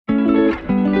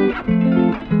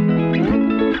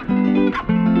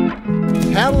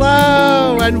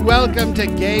everyone. Welcome to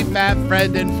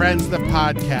GayFatFriend and Friends, the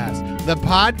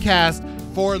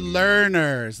podcast for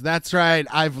learners. That's right.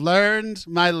 I've learned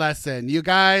my lesson. You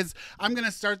guys, I'm going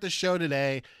to start the show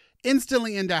today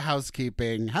instantly into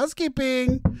housekeeping,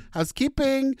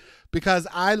 because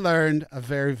I learned a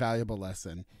very valuable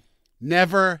lesson.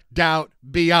 Never doubt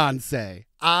Beyonce.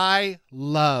 I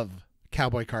love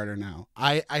Cowboy Carter now.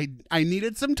 I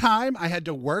needed some time. I had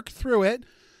to work through it.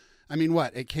 I mean,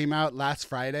 what? It came out last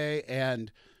Friday,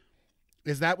 and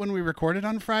is that when we recorded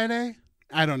on Friday?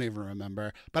 I don't even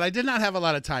remember. But I did not have a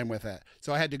lot of time with it.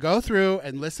 So I had to go through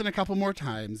and listen a couple more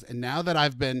times. And now that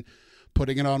I've been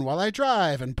putting it on while I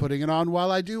drive and putting it on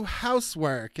while I do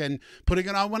housework and putting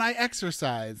it on when I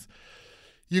exercise,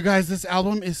 you guys, this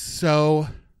album is so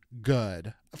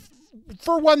good.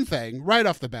 For one thing, right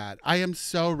off the bat, I am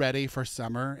so ready for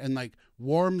summer and like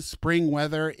warm spring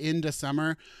weather into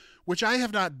summer, which I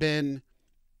have not been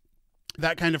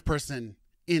that kind of person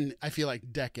in, I feel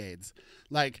like, decades.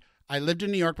 Like, I lived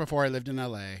in New York before I lived in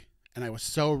LA, and I was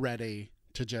so ready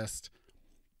to just,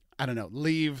 I don't know,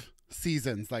 leave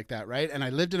seasons like that, right? And I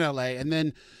lived in LA, and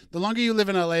then the longer you live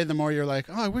in LA, the more you're like,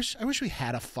 oh, I wish we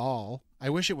had a fall. I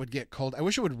wish it would get cold. I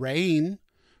wish it would rain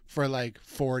for like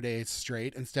 4 days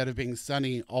straight instead of being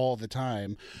sunny all the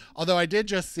time. Although I did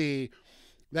just see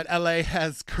that LA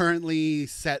has currently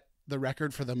set the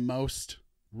record for the most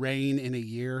rain in a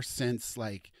year since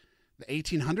like the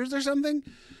 1800s or something.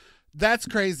 That's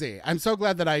crazy. I'm so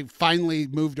glad that I finally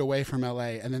moved away from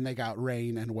LA and then they got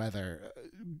rain and weather.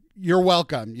 You're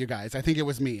welcome, you guys. I think it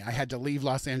was me. I had to leave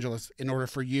Los Angeles in order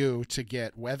for you to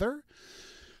get weather.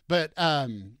 But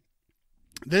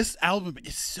this album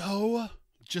is so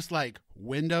just like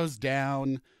windows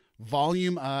down,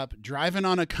 volume up, driving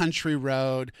on a country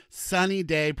road, sunny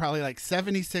day, probably like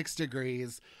 76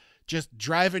 degrees, just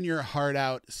driving your heart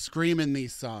out, screaming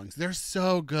these songs. They're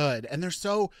so good and they're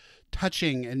so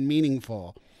touching and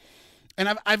meaningful. And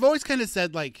I've always kind of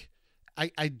said, like,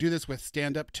 I do this with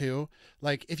stand-up too.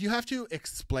 Like, if you have to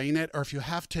explain it or if you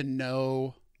have to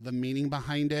know the meaning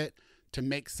behind it to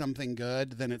make something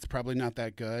good, then it's probably not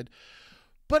that good.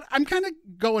 But I'm kind of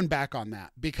going back on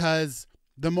that because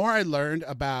the more I learned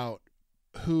about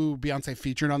who Beyonce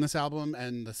featured on this album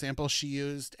and the samples she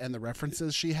used and the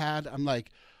references she had, I'm like,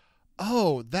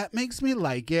 oh, that makes me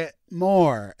like it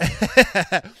more.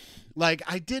 Like,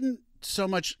 I didn't so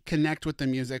much connect with the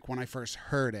music when I first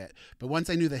heard it, but once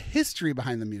I knew the history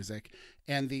behind the music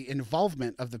and the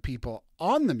involvement of the people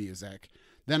on the music,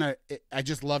 then I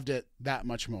just loved it that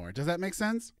much more. Does that make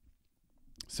sense?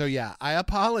 So yeah, I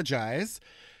apologize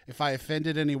if I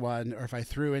offended anyone or if I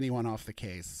threw anyone off the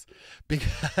case,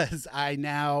 because I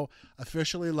now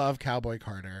officially love Cowboy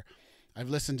Carter. I've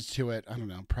listened to it, I don't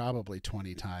know, probably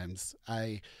 20 times.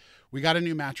 We got a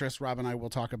new mattress. Rob and I will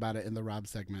talk about it in the Rob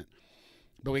segment.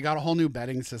 But we got a whole new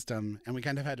bedding system, and we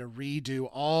kind of had to redo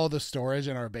all the storage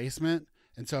in our basement.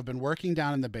 And so I've been working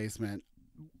down in the basement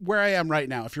where I am right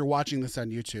now. If you're watching this on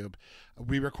YouTube,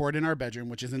 we record in our bedroom,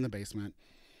 which is in the basement.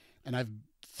 And I've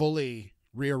fully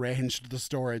rearranged the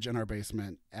storage in our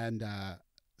basement. And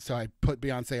so I put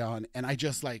Beyonce on, and I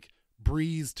just like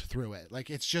breezed through it. Like,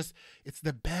 it's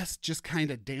the best, just kind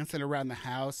of dancing around the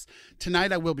house.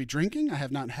 Tonight I will be drinking. I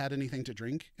have not had anything to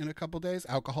drink in a couple days,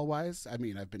 alcohol wise. I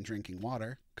mean, I've been drinking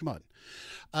water. Come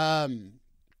on.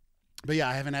 But yeah,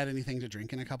 I haven't had anything to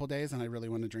drink in a couple days, and I really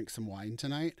want to drink some wine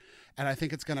tonight. And I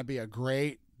think it's going to be a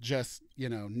great, just, you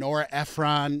know, Nora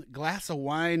Ephron, glass of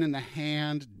wine in the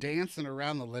hand, dancing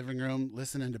around the living room,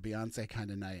 listening to Beyonce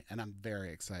kind of night. And I'm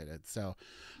very excited. So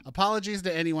apologies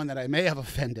to anyone that I may have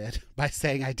offended by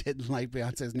saying I didn't like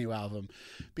Beyonce's new album,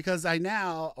 because I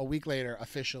now, a week later,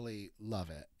 officially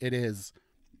love it. It is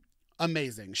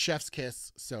amazing. Chef's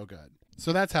kiss. So good.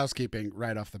 So that's housekeeping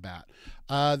right off the bat.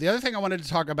 The other thing I wanted to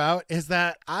talk about is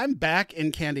that I'm back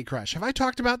in Candy Crush. Have I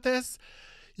talked about this?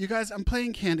 You guys, I'm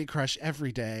playing Candy Crush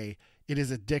every day. It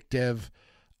is addictive.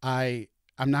 I'm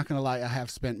not going to lie, I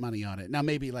have spent money on it. Now,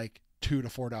 maybe like $2 to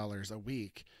 $4 a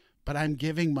week, but I'm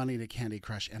giving money to Candy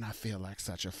Crush, and I feel like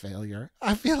such a failure.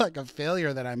 I feel like a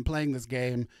failure that I'm playing this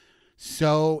game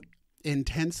so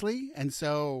intensely and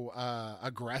so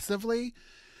aggressively.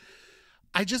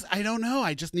 I don't know.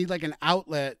 I just need like an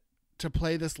outlet to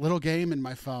play this little game in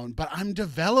my phone, but I'm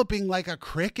developing like a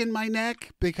crick in my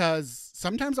neck, because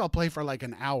sometimes I'll play for like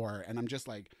an hour and I'm just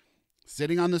like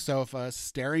sitting on the sofa,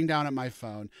 staring down at my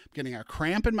phone, getting a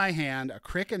cramp in my hand, a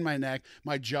crick in my neck.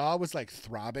 My jaw was like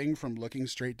throbbing from looking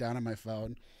straight down at my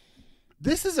phone.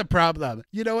 This is a problem.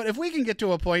 You know what? If we can get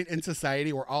to a point in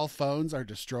society where all phones are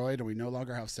destroyed and we no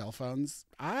longer have cell phones,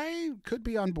 I could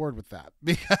be on board with that,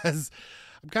 because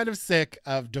I'm kind of sick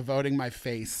of devoting my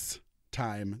face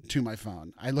time to my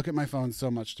phone. I look at my phone so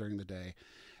much during the day.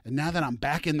 And now that I'm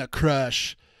back in the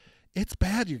crush, it's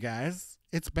bad, you guys.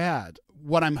 It's bad.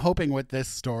 What I'm hoping with this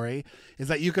story is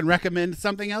that you can recommend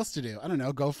something else to do. I don't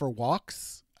know, go for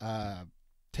walks,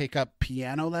 take up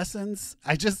piano lessons.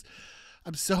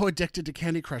 I'm so addicted to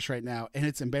Candy Crush right now, and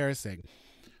it's embarrassing.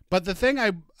 But the thing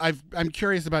I'm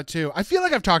curious about too, I feel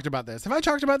like I've talked about this. Have I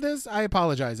talked about this? I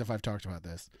apologize if I've talked about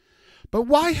this. But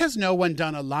why has no one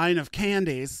done a line of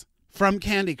candies from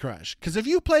Candy Crush? Because if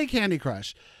you play Candy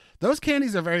Crush, those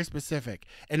candies are very specific.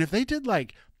 And if they did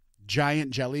like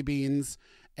giant jelly beans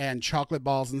and chocolate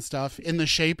balls and stuff in the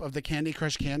shape of the Candy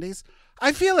Crush candies,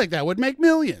 I feel like that would make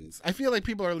millions. I feel like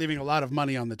people are leaving a lot of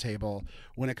money on the table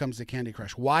when it comes to Candy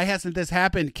Crush. Why hasn't this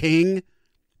happened, King?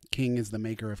 King is the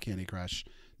maker of Candy Crush.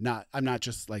 I'm not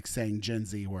just like saying Gen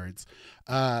Z words.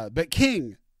 But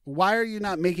King, why are you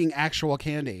not making actual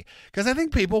candy? Because I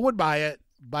think people would buy it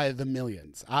by the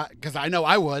millions. Because I know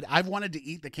I would. I've wanted to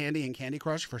eat the candy in Candy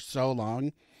Crush for so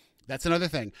long. That's another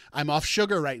thing. I'm off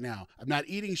sugar right now. I'm not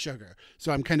eating sugar.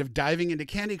 So I'm kind of diving into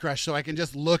Candy Crush so I can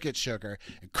just look at sugar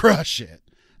and crush it.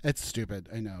 It's stupid,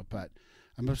 I know, but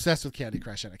I'm obsessed with Candy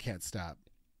Crush and I can't stop.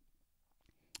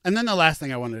 And then the last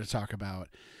thing I wanted to talk about,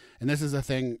 and this is a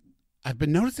thing I've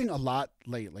been noticing a lot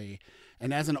lately,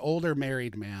 and as an older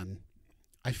married man,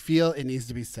 I feel it needs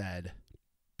to be said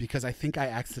because I think I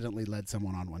accidentally led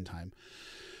someone on one time.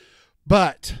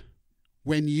 But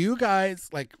when you guys,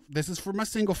 like, this is for my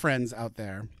single friends out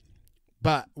there,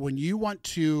 but when you want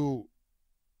to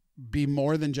be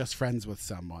more than just friends with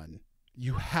someone,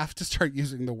 you have to start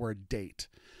using the word date.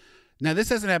 Now, this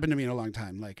hasn't happened to me in a long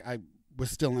time. Like, I was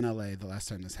still in LA the last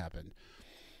time this happened.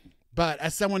 But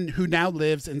as someone who now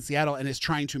lives in Seattle and is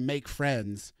trying to make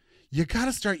friends, you got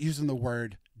to start using the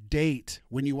word date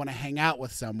when you want to hang out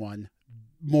with someone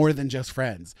more than just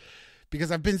friends.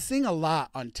 Because I've been seeing a lot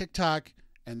on TikTok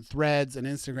and Threads and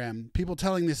Instagram, people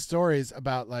telling these stories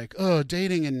about like, oh,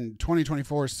 dating in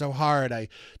 2024 is so hard. I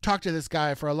talked to this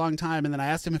guy for a long time and then I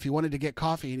asked him if he wanted to get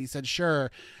coffee and he said,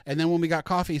 sure. And then when we got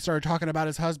coffee, he started talking about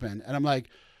his husband. And I'm like,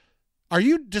 are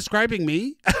you describing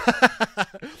me?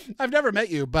 I've never met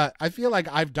you, but I feel like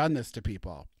I've done this to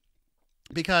people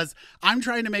because I'm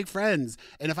trying to make friends.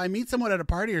 And if I meet someone at a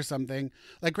party or something,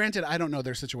 like granted, I don't know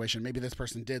their situation. Maybe this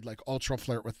person did like ultra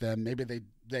flirt with them. Maybe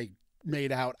they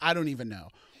made out. I don't even know.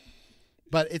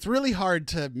 But it's really hard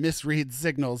to misread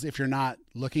signals if you're not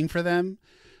looking for them.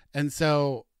 And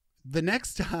so the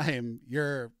next time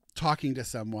you're talking to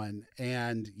someone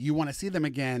and you want to see them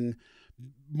again,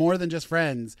 more than just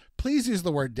friends, please use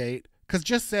the word date. Because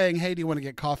just saying, hey, do you want to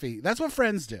get coffee? That's what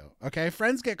friends do. Okay.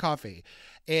 Friends get coffee.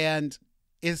 And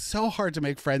it's so hard to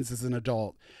make friends as an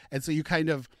adult. And so you kind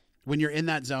of, when you're in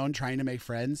that zone trying to make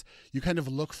friends, you kind of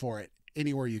look for it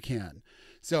anywhere you can.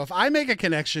 So if I make a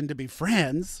connection to be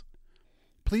friends,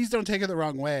 please don't take it the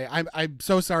wrong way. I'm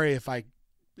so sorry if I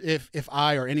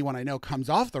or anyone I know comes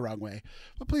off the wrong way,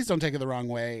 but please don't take it the wrong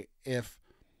way if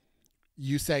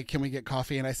you say, can we get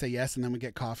coffee? And I say yes, and then we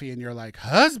get coffee and you're like,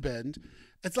 husband?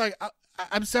 It's like,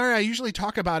 I'm sorry, I usually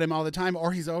talk about him all the time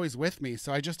or he's always with me.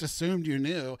 So I just assumed you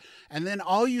knew. And then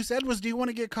all you said was, do you want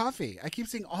to get coffee? I keep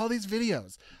seeing all these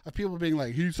videos of people being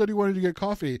like, he said he wanted to get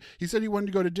coffee. He said he wanted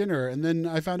to go to dinner. And then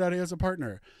I found out he has a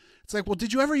partner. It's like, well,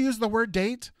 did you ever use the word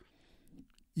date?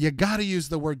 You got to use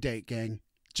the word date, gang.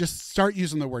 Just start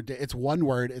using the word date. It's one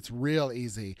word. It's real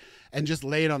easy. And just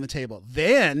lay it on the table.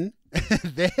 Then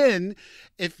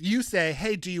if you say,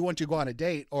 hey, do you want to go on a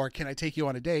date? Or can I take you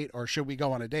on a date? Or should we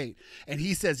go on a date? And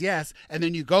he says yes. And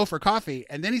then you go for coffee.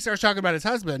 And then he starts talking about his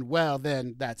husband. Well,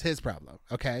 then that's his problem.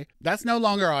 Okay. That's no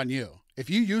longer on you. If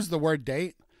you use the word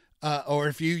date, or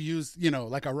if you use,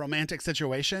 like a romantic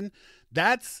situation,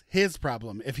 that's his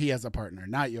problem if he has a partner,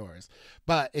 not yours.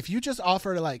 But if you just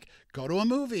offer to like go to a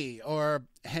movie or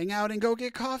hang out and go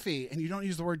get coffee and you don't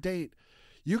use the word date,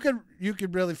 you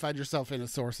could really find yourself in a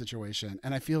sore situation.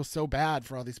 And I feel so bad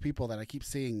for all these people that I keep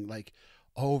seeing like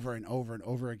over and over and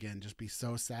over again, just be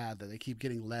so sad that they keep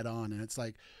getting led on. And it's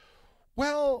like,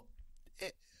 well,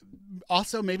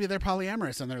 also maybe they're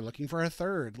polyamorous and they're looking for a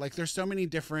third. Like there's so many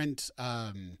different,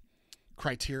 there's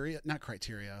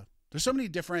so many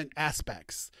different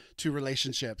aspects to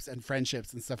relationships and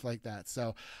friendships and stuff like that.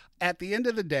 So at the end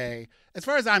of the day, as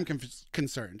far as I'm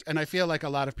concerned, and I feel like a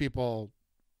lot of people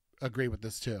agree with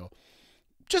this too,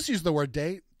 just use the word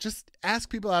date. Just ask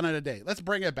people out on a date. Let's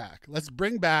bring it back. Let's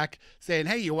bring back saying,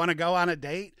 hey, you want to go on a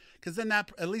date? Because then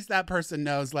at least that person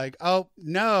knows like, oh,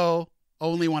 no,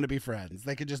 only want to be friends.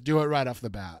 They could just do it right off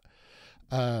the bat.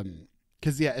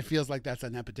 Because, yeah, it feels like that's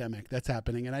an epidemic that's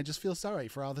happening. And I just feel sorry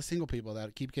for all the single people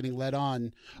that keep getting led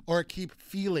on or keep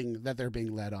feeling that they're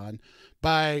being led on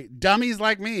by dummies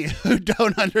like me who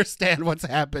don't understand what's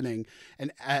happening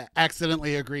and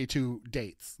accidentally agree to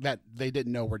dates that they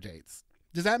didn't know were dates.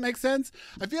 Does that make sense?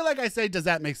 I feel like I say, does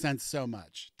that make sense so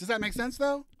much? Does that make sense,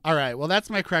 though? All right. Well, that's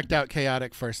my cracked out,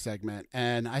 chaotic first segment.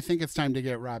 And I think it's time to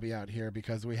get Robbie out here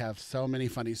because we have so many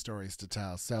funny stories to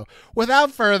tell. So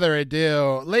without further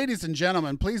ado, ladies and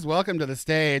gentlemen, please welcome to the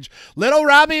stage, Little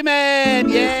Robbie Man.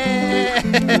 Yeah.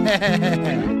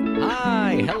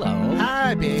 Hi. Hello.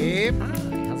 Hi, babe.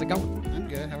 Hi. How's it going? I'm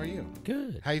good. How are you?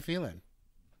 Good. How you feeling?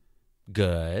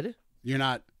 Good. You're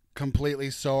not completely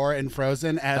sore and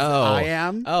frozen as I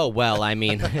am? Oh, well, I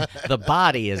mean, the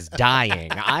body is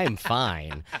dying. I'm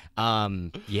fine.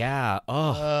 Yeah.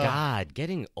 Oh, God.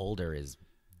 Getting older is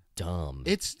dumb.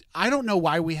 I don't know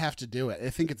why we have to do it. I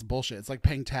think it's bullshit. It's like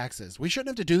paying taxes. We shouldn't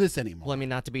have to do this anymore. Well, I mean,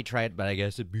 not to be trite, but I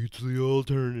guess it beats the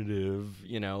alternative,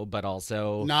 but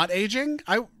also... Not aging?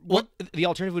 Well, the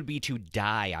alternative would be to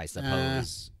die, I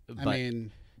suppose.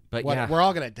 But yeah, we're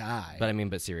all gonna die.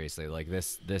 But seriously, like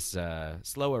this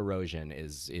slow erosion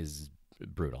is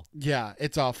brutal. Yeah,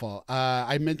 it's awful.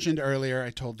 I mentioned earlier,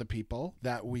 I told the people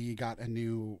that we got a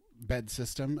new bed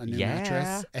system, a new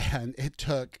mattress, and it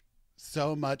took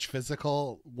so much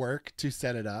physical work to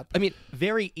set it up. I mean,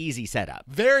 very easy setup.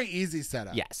 Very easy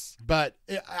setup. Yes. But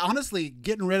honestly,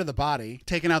 getting rid of the body,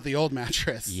 taking out the old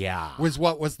mattress, was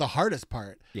what was the hardest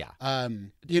part. Yeah.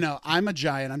 I'm a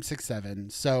giant. I'm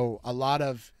 6'7", so a lot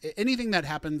of anything that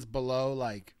happens below,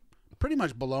 like pretty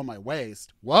much below my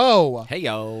waist. Whoa. Hey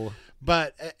yo.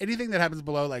 But anything that happens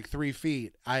below like 3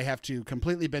 feet, I have to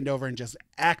completely bend over and just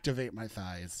activate my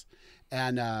thighs.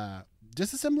 And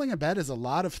disassembling a bed is a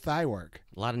lot of thigh work.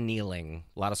 A lot of kneeling,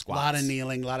 a lot of squats. A lot of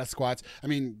kneeling, a lot of squats. I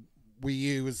mean, we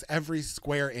use every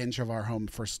square inch of our home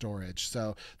for storage.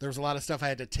 So there was a lot of stuff I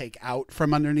had to take out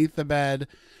from underneath the bed.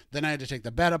 Then I had to take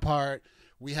the bed apart.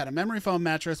 We had a memory foam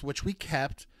mattress, which we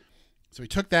kept. So we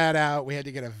took that out. We had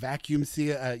to get a vacuum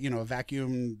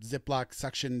Ziploc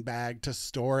suction bag to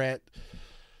store it.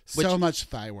 So much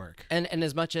thigh work. And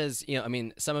as much as,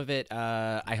 some of it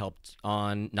I helped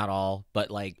on, not all,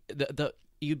 but like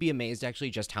you'd be amazed actually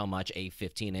just how much a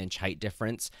 15-inch height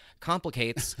difference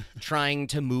complicates trying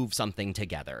to move something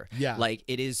together. Yeah. Like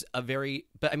it is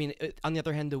but I mean, on the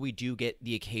other hand, though, we do get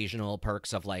the occasional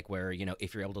perks of like where,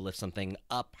 if you're able to lift something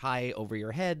up high over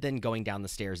your head, then going down the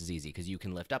stairs is easy because you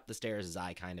can lift up the stairs as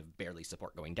I kind of barely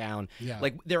support going down. Yeah.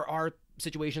 Like there are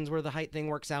situations where the height thing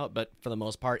works out, but for the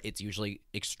most part, it's usually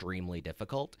extremely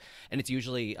difficult, and it's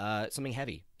usually something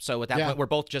heavy. So at that point, we're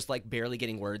both just like barely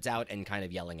getting words out and kind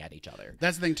of yelling at each other.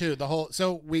 That's the thing too.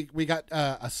 So we got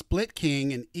a split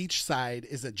king, and each side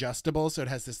is adjustable, so it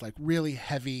has this like really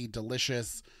heavy,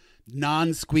 delicious,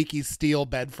 non-squeaky steel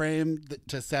bed frame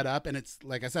to set up, and it's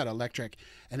like I said, electric,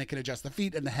 and it can adjust the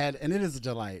feet and the head, and it is a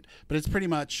delight. But it's pretty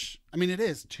much, it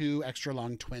is 2 extra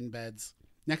long twin beds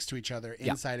next to each other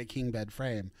inside a king bed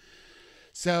frame.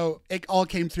 So it all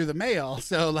came through the mail.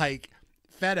 So like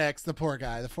FedEx, the poor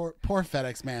guy, poor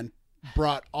FedEx man,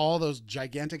 brought all those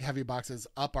gigantic heavy boxes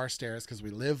up our stairs because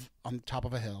we live on the top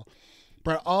of a hill.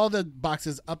 Brought all the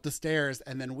boxes up the stairs,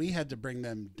 and then we had to bring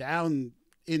them down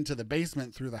into the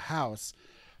basement through the house.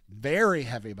 Very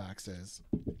heavy boxes.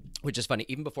 Which is funny.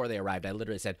 Even before they arrived, I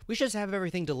literally said, we should just have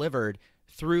everything delivered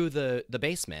through the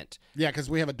basement. Yeah, because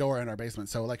we have a door in our basement.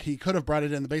 So, like, he could have brought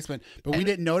it in the basement, but we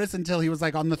didn't notice until he was,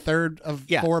 like, on the third of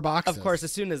 4 boxes. Of course,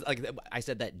 as soon as, like, I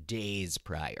said that days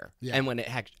prior. Yeah. And when it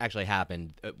actually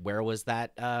happened, where was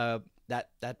that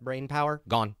brain power?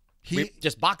 Gone.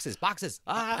 Just boxes.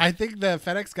 I think the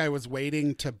FedEx guy was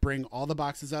waiting to bring all the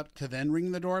boxes up to then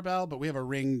ring the doorbell, but we have a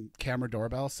Ring camera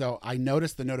doorbell, so I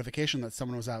noticed the notification that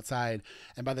someone was outside,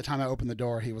 and by the time I opened the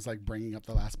door, he was like bringing up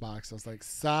the last box. I was like,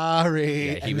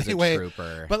 sorry. Yeah, he was a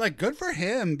trooper. But like, good for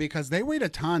him, because they weighed a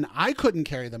ton. I couldn't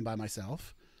carry them by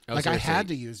myself. Like, I had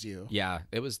to use you. Yeah,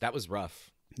 that was rough.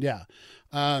 Yeah.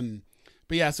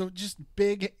 But yeah, so just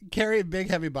carrying big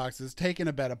heavy boxes, taking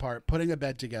a bed apart, putting a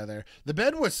bed together. The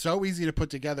bed was so easy to put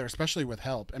together, especially with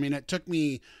help. It took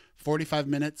me 45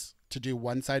 minutes to do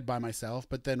one side by myself,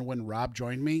 but then when Rob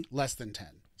joined me, less than 10.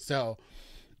 So,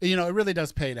 it really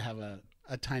does pay to have a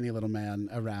tiny little man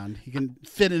around. He can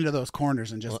fit into those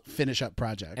corners and just finish up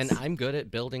projects. And I'm good at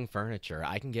building furniture.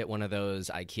 I can get one of those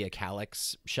IKEA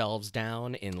Kallax shelves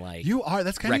down in like You are.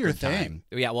 That's kind of your thing. Time.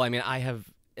 Yeah, well, I have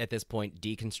at this point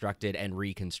deconstructed and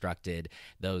reconstructed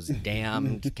those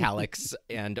damned Kallax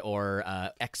and or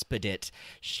Expedit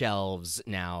shelves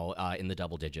now in the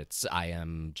double digits. I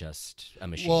am just a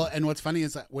machine. Well, and what's funny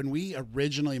is that when we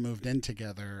originally moved in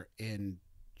together in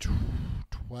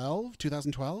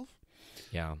 2012.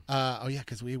 Yeah. Oh yeah,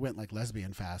 because we went like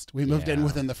lesbian fast. We moved in Yeah.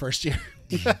 within the first year.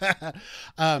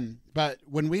 But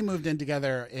when we moved in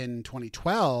together in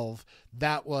 2012,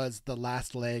 that was the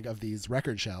last leg of these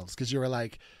record shelves, because you were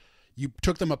like, you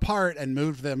took them apart and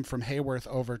moved them from Hayworth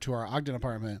over to our Ogden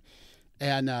apartment.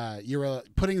 And you were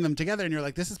putting them together, and you're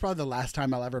like, this is probably the last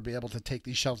time I'll ever be able to take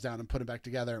these shelves down and put them back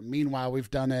together. Meanwhile, we've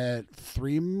done it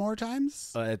 3 more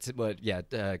times.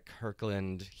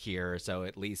 Kirkland here, so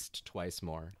at least twice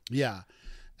more. Yeah.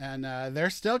 And they're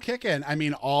still kicking. I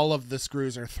mean, all of the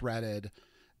screws are threaded.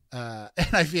 And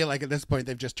I feel like at this point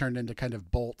they've just turned into kind of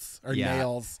bolts or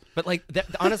nails. But like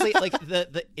honestly, like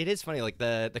the it is funny. Like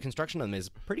the construction of them is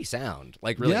pretty sound.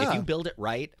 Like really, if you build it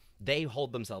right, they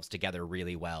hold themselves together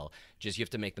really well. Just you have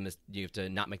to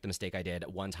not make the mistake I did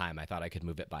one time. I thought I could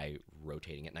move it by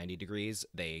rotating it 90 degrees.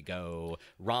 They go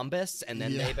rhombus, and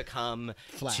then they become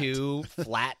two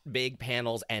flat big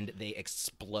panels, and they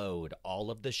explode all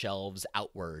of the shelves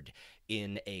outward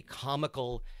in a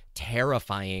comical,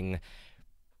 terrifying,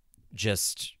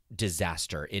 just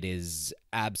disaster. It is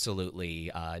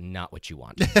absolutely not what you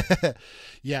want.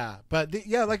 Yeah, but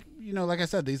like I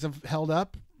said, these have held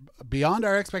up beyond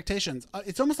our expectations.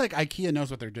 It's almost like IKEA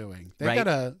knows what they're doing. They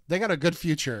got a good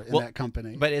future in that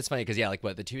company. But it's funny because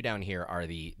the two down here are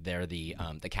the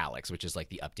Calyx, which is like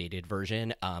the updated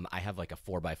version. I have like a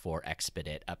 4x4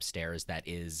 Expedit upstairs that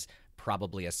is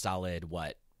probably a solid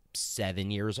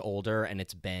 7 years older, and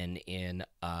it's been in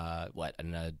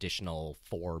an additional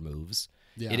 4 moves.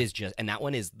 Yeah. It is just, and that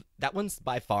one's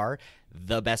by far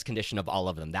the best condition of all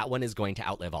of them. That one is going to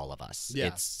outlive all of us.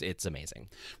 Yeah. It's amazing.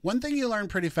 One thing you learn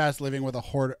pretty fast living with a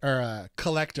hoarder or a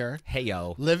collector. Hey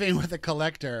yo. Living with a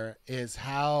collector is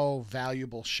how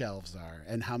valuable shelves are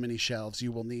and how many shelves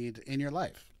you will need in your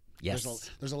life. Yes.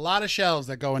 There's a lot of shelves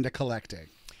that go into collecting.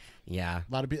 Yeah,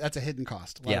 that's a hidden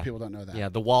cost. A lot of people don't know that. Yeah,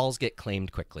 the walls get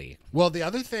claimed quickly. Well, the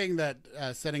other thing that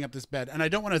setting up this bed, and I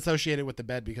don't want to associate it with the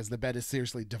bed because the bed is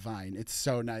seriously divine. It's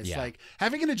so nice. Yeah. Like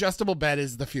having an adjustable bed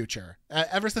is the future.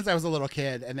 Ever since I was a little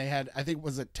kid, and they had, I think,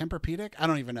 was it Tempur-Pedic? I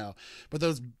don't even know, but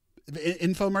those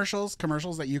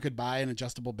commercials that you could buy an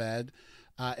adjustable bed.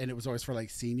 And it was always for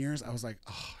like seniors. I was like,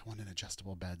 oh, I want an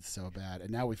adjustable bed so bad. And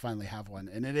now we finally have one,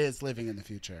 and it is living in the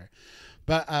future.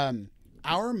 But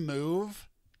our move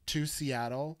to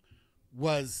Seattle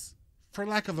was, for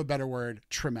lack of a better word,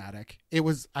 traumatic.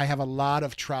 I have a lot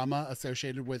of trauma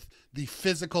associated with the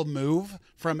physical move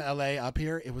from LA up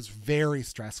here. It was very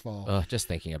stressful. Just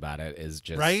thinking about it is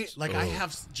just right. Like I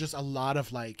have just a lot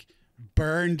of like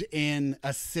burned in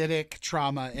acidic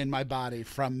trauma in my body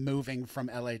from moving from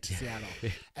LA to Seattle.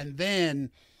 And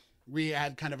then we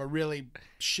had kind of a really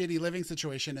shitty living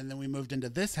situation, and then we moved into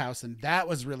this house, and that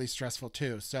was really stressful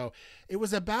too. So it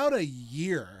was about a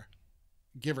year,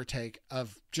 give or take,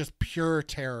 of just pure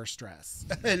terror stress.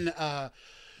 And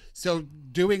so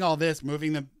doing all this,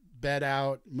 moving the bed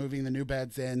out, moving the new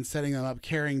beds in, setting them up,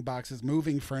 carrying boxes,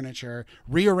 moving furniture,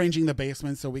 rearranging the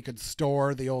basement so we could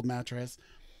store the old mattress,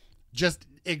 just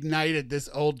ignited this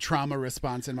old trauma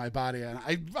response in my body. And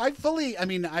I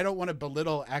mean, I don't want to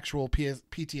belittle actual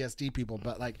PTSD people,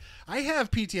 but like I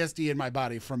have PTSD in my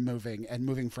body from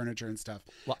moving furniture and stuff.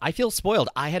 Well, I feel spoiled.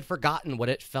 I had forgotten what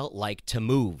it felt like to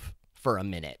move for a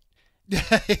minute.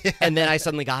 And then I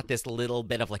suddenly got this little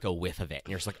bit of like a whiff of it, and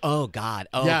you're just like, oh God,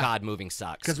 moving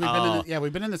sucks. Because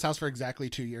we've been in this house for exactly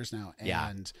 2 years now.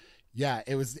 And yeah,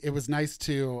 it was nice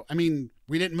to, I mean,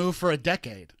 we didn't move for a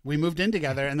decade. We moved in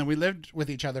together, and then we lived with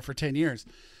each other for 10 years.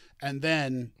 And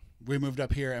then we moved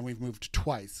up here, and we've moved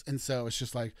twice. And so it's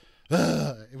just like,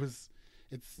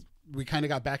 we kind of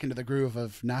got back into the groove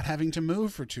of not having to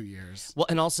move for 2 years. Well,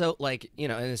 and also like,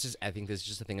 and I think this is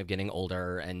just a thing of getting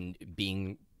older and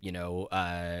being,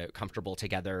 comfortable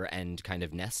together and kind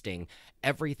of nesting.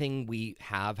 Everything we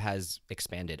have has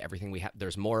expanded. Everything we have,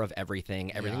 there's more of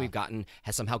everything. Everything we've gotten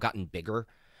has somehow gotten bigger.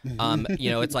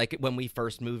 It's like when we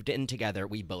first moved in together,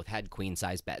 we both had queen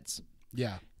size beds.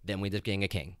 Yeah. Then we ended up getting a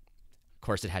king. Of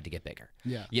course, it had to get bigger.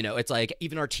 Yeah. It's like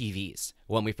even our TVs.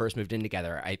 When we first moved in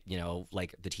together,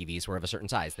 like the TVs were of a certain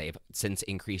size. They've since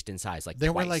increased in size like they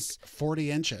twice. were like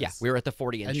 40 inches. Yeah, we were at the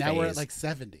 40-inch and now phase. we're at like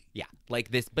 70. Yeah, like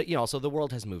this. But so the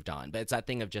world has moved on. But it's that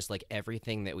thing of just like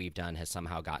everything that we've done has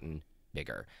somehow gotten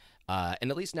bigger. And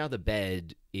at least now the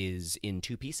bed is in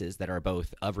 2 pieces that are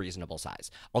both of reasonable size.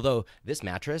 Although this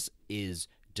mattress is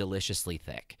deliciously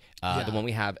thick. The one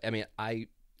we have. I mean,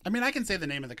 I can say the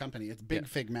name of the company. It's Big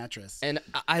Fig Mattress. And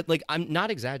I'm not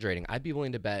exaggerating. I'd be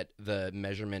willing to bet the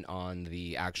measurement on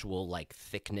the actual like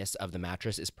thickness of the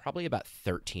mattress is probably about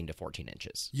 13 to 14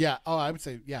 inches. Yeah. Oh, I would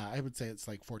say it's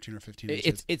like 14 or 15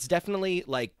 inches. It's definitely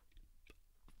like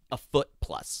a foot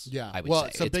plus. Yeah. I would well,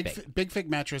 say. so It's big fig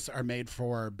mattress are made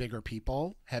for bigger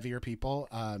people, heavier people.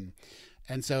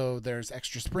 And so there's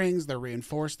extra springs. They're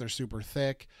reinforced. They're super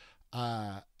thick.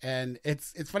 And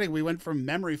it's funny. We went from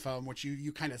memory foam, which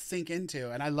you kind of sink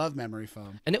into, and I love memory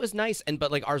foam. And it was nice.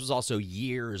 But like ours was also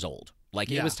years old. Like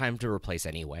it was time to replace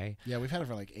anyway. Yeah, we've had it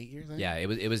for like 8 years. I think. Yeah,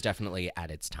 it was definitely at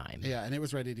its time. Yeah, and it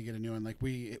was ready to get a new one. Like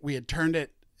we had turned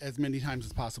it as many times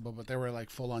as possible, but there were like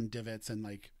full on divots and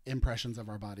like impressions of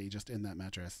our body just in that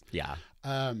mattress. Yeah.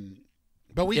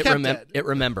 But we kept it. It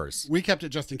remembers. We kept it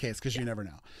just in case because you never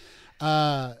know.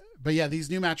 But yeah, these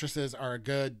new mattresses are a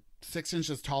good 6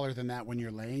 inches taller than that when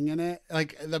you're laying in it.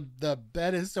 Like the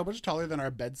bed is so much taller than our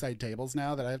bedside tables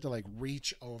now that I have to like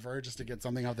reach over just to get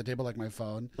something off the table, like my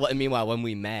phone. Well, and meanwhile, when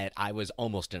we met, I was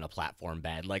almost in a platform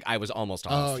bed. Like I was almost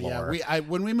on the floor. Yeah.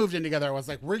 When we moved in together, I was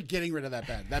like, we're getting rid of that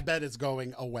bed. That bed is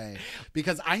going away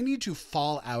because I need to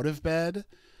fall out of bed.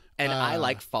 And I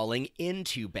like falling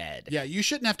into bed. Yeah, you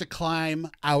shouldn't have to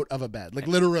climb out of a bed, like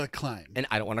literally climb. And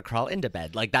I don't want to crawl into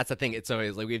bed. Like that's the thing. It's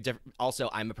always like we have different. Also,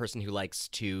 I'm a person who likes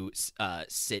to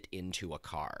sit into a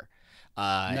car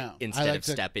instead of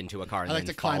step into a car. And I like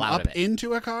then to fall climb out up of it.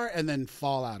 into a car and then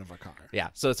fall out of a car. Yeah.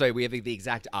 So sorry, we have the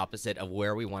exact opposite of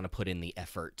where we want to put in the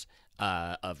effort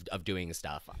of doing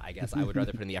stuff. I guess I would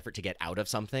rather put in the effort to get out of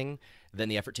something than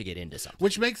the effort to get into something.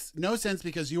 Which makes no sense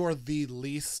because you are the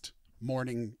least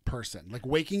morning person. Like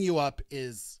waking you up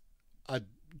is a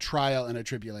trial and a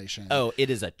tribulation. Oh, it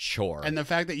is a chore. And the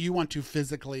fact that you want to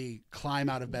physically climb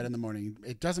out of bed in the morning,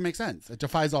 it doesn't make sense. It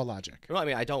defies all logic. Well, I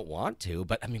mean, I don't want to,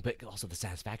 but also the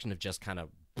satisfaction of just kind of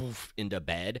poof into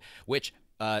bed, which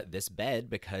this bed,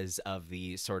 because of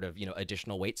the sort of,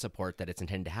 additional weight support that it's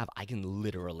intended to have, I can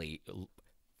literally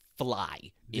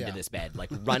fly into this bed,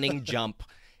 like running, jump.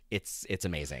 It's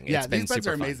amazing. Yeah, it's been these beds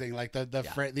super are fun. amazing. Like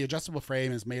the adjustable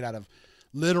frame is made out of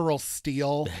literal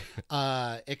steel.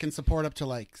 It can support up to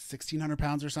like 1,600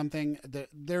 pounds or something.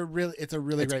 They're really, it's a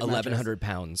really great 1,100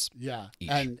 pounds. Yeah, each.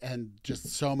 and just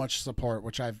so much support,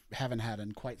 which I haven't had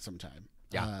in quite some time.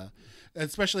 Yeah,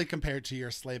 especially compared to your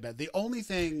sleigh bed. The only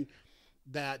thing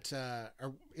that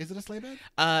is it a sleigh bed?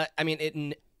 I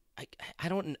mean, I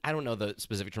don't know the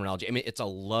specific terminology. I mean, it's a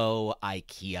low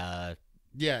IKEA.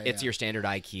 Yeah, it's your standard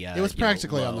IKEA. It was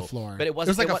practically on the floor, but it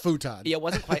wasn't. It was like a futon. Yeah, it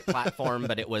wasn't quite platform,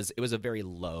 but it was a very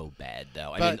low bed,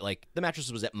 though. I mean, like the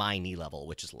mattress was at my knee level,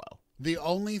 which is low. The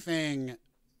only thing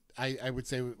I would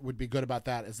say would be good about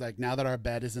that is like now that our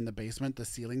bed is in the basement, the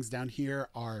ceilings down here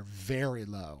are very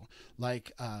low.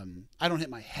 Like I don't hit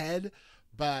my head,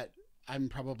 but I'm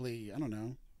probably, I don't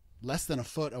know, less than a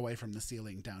foot away from the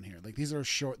ceiling down here. Like these are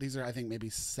short. These are I think maybe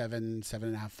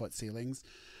 7.5 foot ceilings.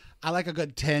 I like a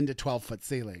good 10 to 12 foot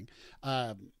ceiling.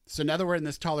 So now that we're in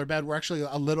this taller bed, we're actually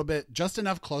a little bit, just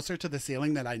enough closer to the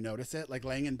ceiling that I notice it. Like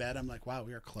laying in bed, I'm like, wow,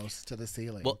 we are close to the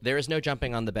ceiling. Well, there is no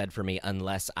jumping on the bed for me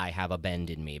unless I have a bend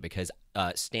in me, because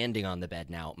standing on the bed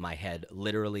now, my head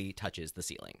literally touches the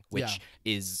ceiling, which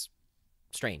is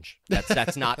strange.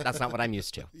 That's not what I'm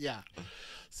used to. Yeah.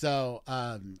 So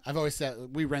I've always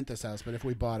said we rent this house, but if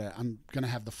we bought it, I'm gonna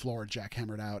have the floor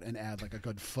jackhammered out and add like a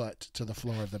good foot to the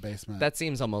floor of the basement. That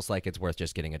seems almost like it's worth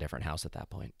just getting a different house at that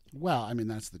point. Well, I mean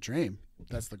that's the dream.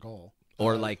 That's the goal.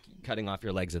 Or like cutting off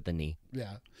your legs at the knee.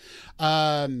 Yeah.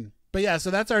 But yeah,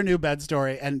 so that's our new bed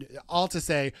story, and all to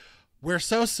say, we're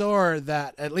so sore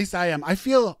that at least I am. I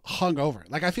feel hungover.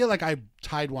 Like I feel like I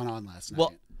tied one on last night.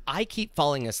 Well, I keep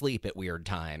falling asleep at weird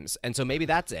times, and so maybe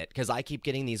that's it, because I keep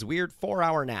getting these weird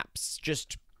 4-hour naps,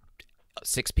 just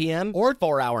 6 p.m. or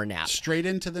 4-hour nap. Straight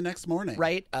into the next morning.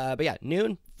 Right? But yeah,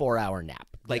 noon, 4-hour nap.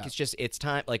 Like it's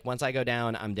time, like once I go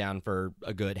down, I'm down for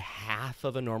a good half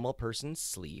of a normal person's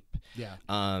sleep. Yeah.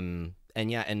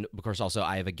 And of course also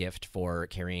I have a gift for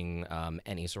carrying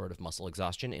any sort of muscle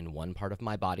exhaustion in one part of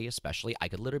my body, especially. I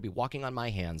could literally be walking on my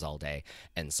hands all day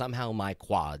and somehow my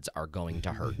quads are going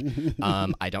to hurt.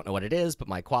 I don't know what it is, but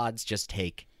my quads just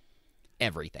take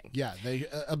everything. Yeah, they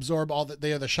absorb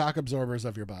they are the shock absorbers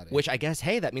of your body. Which I guess,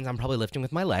 hey, that means I'm probably lifting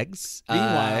with my legs.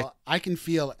 Meanwhile, I can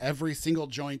feel every single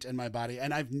joint in my body,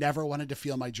 and I've never wanted to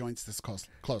feel my joints this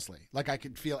closely. Like I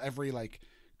could feel every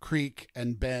creak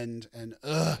and bend, and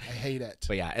I hate it.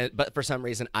 But yeah, but for some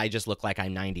reason I just look like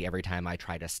I'm 90 every time I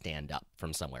try to stand up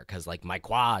from somewhere, because like my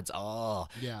quads,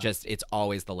 just it's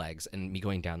always the legs, and me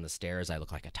going down the stairs, I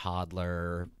look like a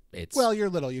toddler. Well, you're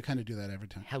little, you kind of do that every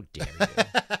time. How dare you?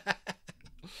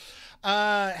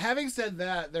 Having said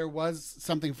that, there was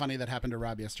something funny that happened to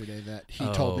Rob yesterday that he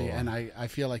told me, and I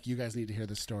feel like you guys need to hear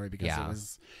this story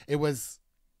because it was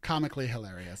comically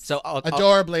hilarious. So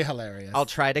adorably hilarious. I'll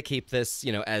try to keep this,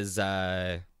 as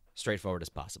straightforward as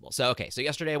possible. So, okay. So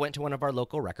yesterday I went to one of our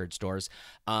local record stores,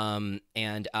 and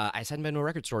I hadn't been to a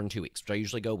record store in 2 weeks, which I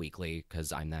usually go weekly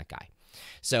because I'm that guy.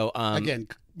 So again,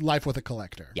 life with a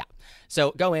collector. Yeah.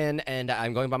 So go in, and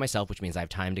I'm going by myself, which means I have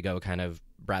time to go kind of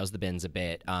browse the bins a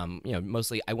bit.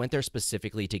 Mostly I went there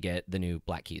specifically to get the new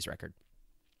Black Keys record.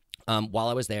 While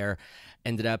I was there,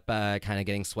 ended up kind of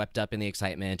getting swept up in the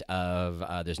excitement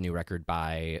of this new record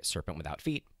by Serpent Without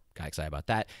Feet. Got excited about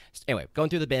that. Anyway, going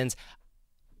through the bins.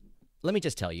 Let me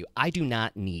just tell you, I do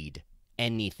not need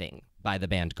anything by the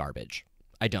band Garbage.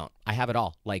 I don't. I have it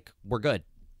all. Like, we're good.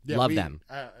 Yeah, Love them.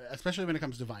 Especially when it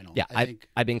comes to vinyl. Yeah,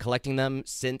 I've been collecting them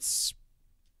since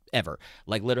ever.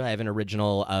 Like, literally, I have an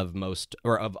original of most,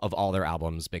 or of all their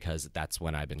albums, because that's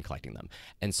when I've been collecting them.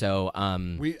 And so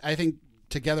I think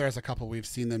together as a couple, we've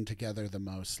seen them together the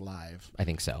most live. I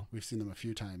think so. We've seen them a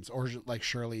few times. Or like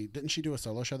Shirley, didn't she do a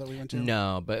solo show that we went to?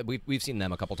 No, but we've seen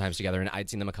them a couple times together, and I'd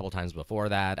seen them a couple times before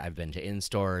that. I've been to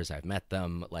in-stores. I've met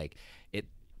them. Like,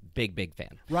 big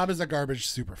fan. Rob is a Garbage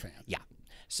super fan. Yeah.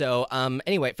 So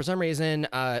anyway, for some reason,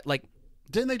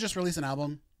 didn't they just release an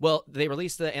album? Well, they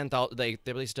released the anthology.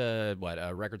 They released a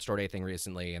record store day thing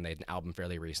recently, and they had an album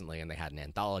fairly recently, and they had an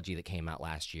anthology that came out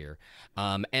last year.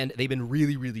 And they've been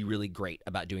really, really, really great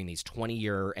about doing these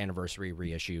 20-year anniversary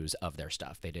reissues of their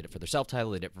stuff. They did it for their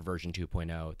self-titled, they did it for version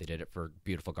 2.0, they did it for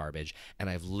Beautiful Garbage, and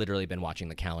I've literally been watching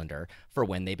the calendar for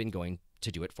when they've been going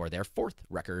to do it for their fourth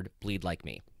record, Bleed Like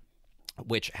Me,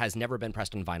 which has never been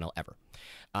pressed on vinyl ever.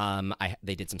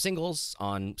 They did some singles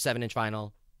on 7-inch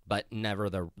vinyl, but never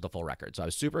the full record. So I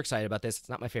was super excited about this. It's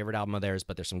not my favorite album of theirs,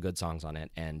 but there's some good songs on it.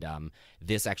 And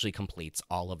this actually completes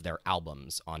all of their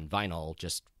albums on vinyl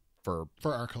just for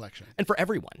our collection. And for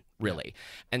everyone, really. Yeah.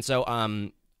 And so,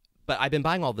 but I've been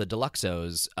buying all the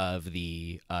deluxos of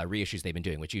the reissues they've been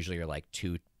doing, which usually are like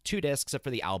two discs for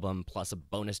the album, plus a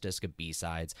bonus disc of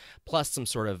B-sides, plus some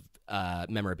sort of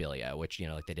memorabilia, which,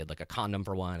 like they did like a condom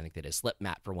for one. I think they did a slip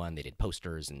mat for one. They did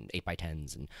posters and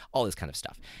 8x10s and all this kind of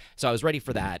stuff. So I was ready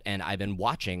for that, and I've been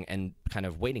watching and kind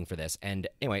of waiting for this. And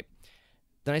anyway,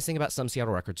 the nice thing about some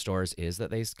Seattle record stores is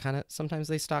that they sometimes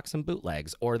they stock some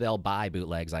bootlegs, or they'll buy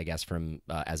bootlegs, I guess, from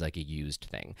as like a used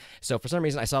thing. So for some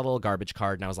reason, I saw the little Garbage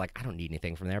card, and I was like, I don't need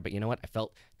anything from there. But you know what? I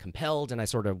felt compelled, and I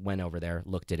sort of went over there,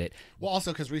 looked at it. Well,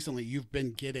 also because recently you've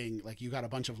been getting, like, you got a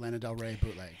bunch of Lana Del Rey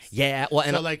bootlegs. Yeah, well,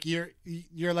 and so like you're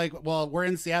like, well, we're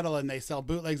in Seattle and they sell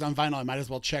bootlegs on vinyl. I might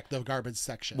as well check the Garbage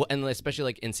section. Well, and especially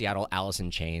like in Seattle, Alice in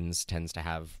Chains tends to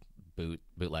have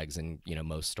bootlegs in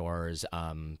most stores.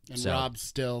 And so Rob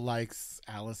still likes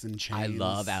Alice in Chains. I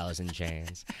love Alice in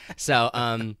Chains. So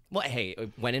well, hey,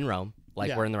 when in Rome,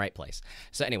 like, we're in the right place.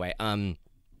 So anyway, I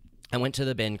went to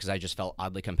the bin because I just felt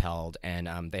oddly compelled,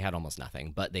 and they had almost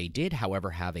nothing. But they did,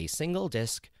 however, have a single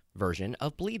disc version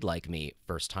of Bleed Like Me,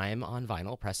 first time on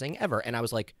vinyl pressing ever. And I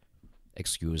was like,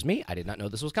 excuse me, I did not know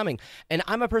this was coming. And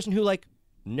I'm a person who like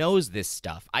knows this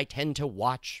stuff. I tend to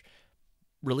watch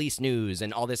release news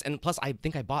and all this, and plus I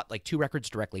think I bought like 2 records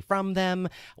directly from them.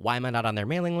 Why am I not on their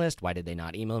mailing list? Why did they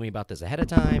not email me about this ahead of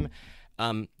time?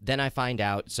 Then I find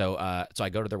out, so I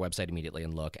go to their website immediately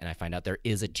and look, and I find out there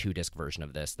is a 2-disc version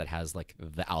of this that has like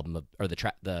the album of, or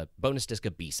the bonus disc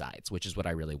of B-sides, which is what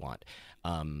I really want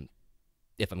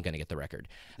if I'm going to get the record.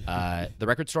 The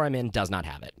record store I'm in does not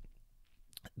have it.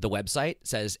 The website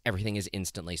says everything is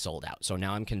instantly sold out. So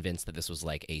now I'm convinced that this was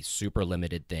like a super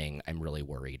limited thing. I'm really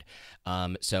worried.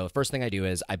 So first thing I do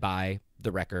is I buy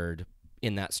the record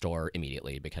in that store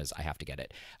immediately because I have to get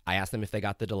it. I asked them if they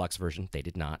got the deluxe version. They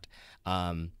did not.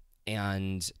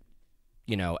 And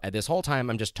at this whole time,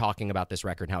 I'm just talking about this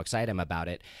record and how excited I'm about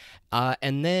it.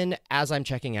 And then as I'm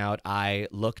checking out, I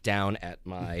look down at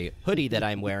my hoodie that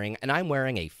I'm wearing, and I'm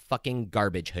wearing a fucking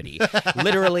Garbage hoodie.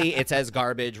 Literally, it says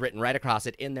Garbage written right across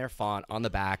it in their font on the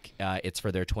back. It's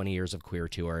for their 20 Years of Queer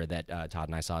tour that Todd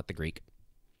and I saw at the Greek.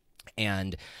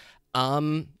 And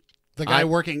the guy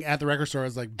working at the record store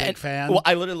is like, big fan. Well,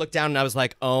 I literally looked down and I was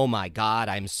like, oh my God,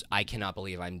 I cannot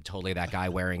believe I'm totally that guy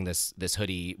wearing this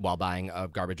hoodie while buying a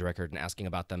Garbage record and asking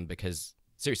about them, because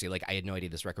seriously, like, I had no idea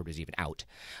this record was even out.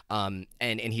 And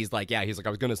he's like, I was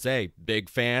going to say, big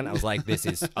fan. I was like, this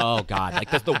is, oh God, like,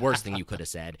 that's the worst thing you could have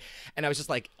said. And I was just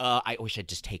like, I wish I'd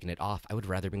just taken it off. I would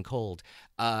rather been cold.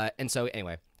 And so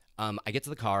anyway, I get to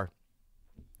the car.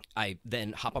 I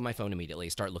then hop on my phone immediately,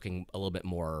 start looking a little bit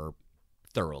more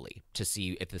thoroughly to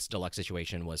see if this deluxe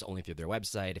situation was only through their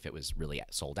website, if it was really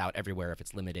sold out everywhere, if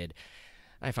it's limited.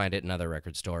 I find it in another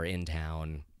record store in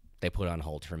town. They put it on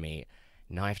hold for me.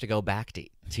 Now I have to go back to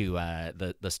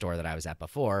the store that I was at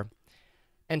before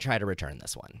and try to return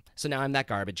this one. So now I'm that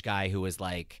Garbage guy who was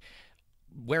like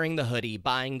wearing the hoodie,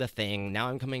 buying the thing. Now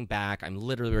I'm coming back. I'm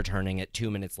literally returning it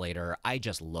 2 minutes later. I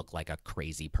just look like a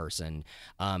crazy person.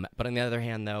 But on the other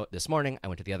hand, though, this morning I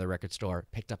went to the other record store,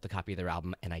 picked up the copy of their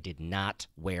album, and I did not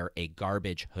wear a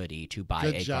garbage hoodie to buy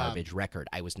a garbage record.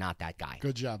 I was not that guy.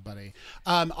 Good job, buddy.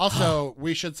 Also,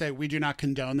 we should say we do not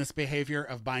condone this behavior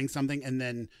of buying something and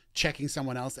then checking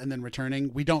someone else and then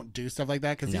returning. We don't do stuff like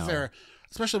that because these are,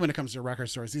 especially when it comes to record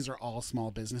stores, these are all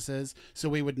small businesses. So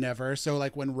we would never. So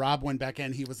like when Rob went back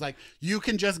in, he was like, you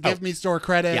can just give me store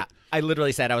credit. Yeah. I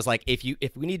literally said, I was like, if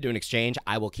we need to do an exchange,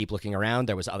 I will keep looking around.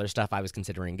 There was other stuff I was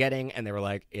considering getting, and they were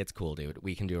like, it's cool, dude.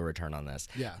 We can do a return on this.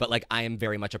 Yeah. But like, I am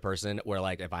very much a person where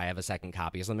like, if I have a second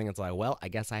copy of something, it's like, well, I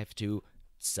guess I have to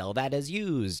sell that as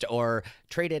used or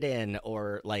trade it in,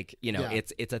 or like, you know,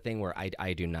 it's a thing where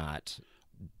I do not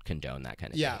condone that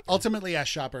kind of yeah behavior. Ultimately, as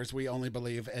shoppers, we only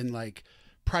believe in like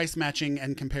price matching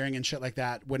and comparing and shit like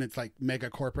that when it's like mega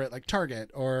corporate like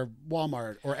Target or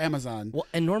Walmart or Amazon. Well,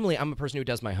 and normally I'm a person who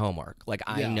does my homework. Like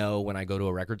I know when I go to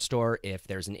a record store if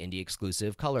there's an indie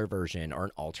exclusive color version or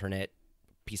an alternate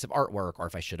piece of artwork, or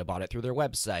if I should have bought it through their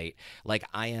website. Like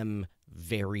I am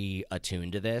very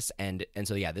attuned to this, and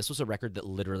so yeah, this was a record that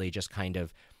literally just kind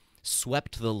of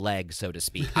swept the leg, so to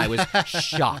speak. I was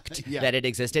shocked that it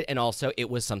existed, and also it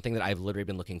was something that I've literally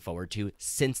been looking forward to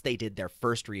since they did their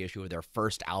first reissue of their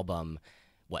first album,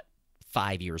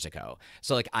 5 years ago.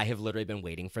 So like I have literally been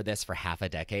waiting for this for half a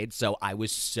decade. So I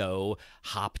was so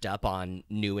hopped up on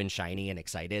new and shiny and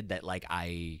excited that like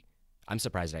I'm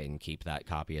surprised I didn't keep that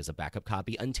copy as a backup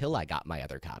copy until I got my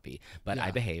other copy. But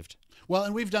I behaved. Well,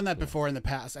 and we've done that before in the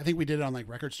past. I think we did it on like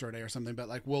Record Store Day or something, but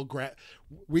like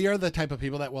we are the type of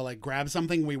people that will like grab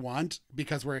something we want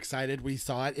because we're excited. We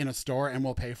saw it in a store and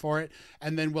we'll pay for it.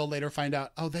 And then we'll later find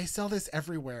out, oh, they sell this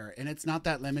everywhere and it's not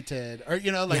that limited. Or,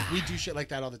 you know, like we do shit like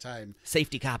that all the time.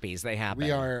 Safety copies, they happen.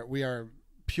 We are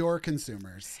pure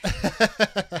consumers.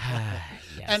 Yes.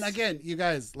 And again, you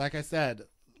guys, like I said,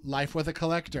 life with a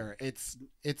collector. It's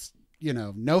you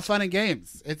know, no fun and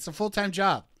games. It's a full-time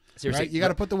job. Seriously, right? You got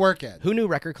to put the work in. Who knew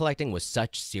record collecting was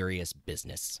such serious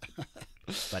business?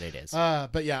 But it is.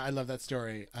 But yeah, I love that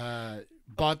story.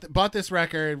 Bought this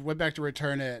record, went back to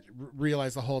return it,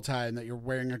 realized the whole time that you're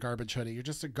wearing a garbage hoodie. You're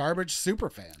just a garbage super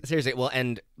fan. Seriously, well,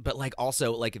 but like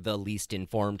also like the least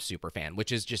informed super fan,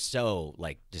 which is just so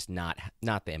like just not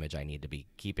the image I need to be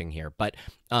keeping here. But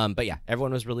yeah,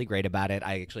 everyone was really great about it.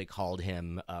 I actually called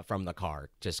him from the car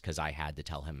just because I had to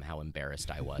tell him how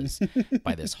embarrassed I was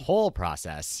by this whole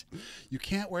process. You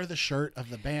can't wear the shirt of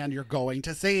the band you're going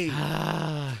to see.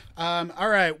 All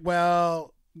right,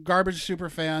 well, garbage super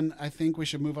fan, I think we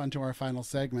should move on to our final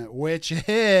segment, which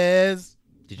is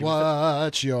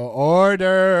what's your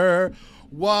order?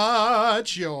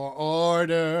 What's your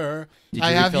order? Did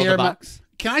you refill the box?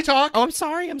 Can I talk? Oh, I'm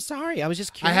sorry. I was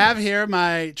just curious. I have here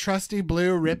my trusty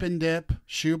blue Rip and Dip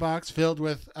shoebox filled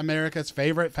with America's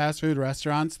favorite fast food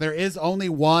restaurants. There is only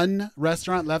one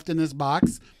restaurant left in this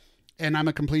box, and I'm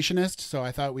a completionist, so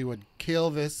I thought we would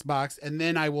kill this box, and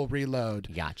then I will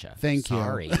reload. Gotcha. Thank you.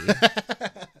 Sorry.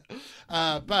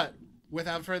 But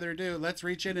without further ado, let's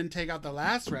reach in and take out the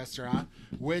last restaurant,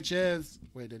 which is...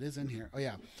 Wait, it is in here. Oh,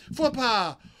 yeah.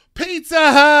 Football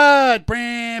Pizza Hut!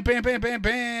 Bam, bam, bam, bam,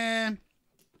 bam.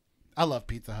 I love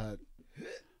Pizza Hut.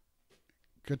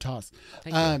 Good toss.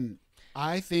 Thank you.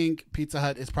 I think Pizza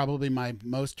Hut is probably my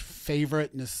most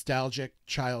favorite nostalgic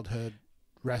childhood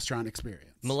restaurant experience.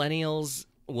 Millennials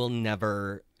will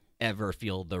never, ever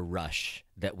feel the rush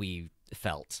that we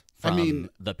felt from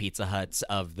the Pizza Huts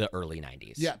of the early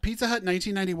 90s. Yeah, Pizza Hut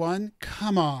 1991,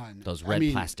 come on. Those red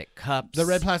plastic cups. The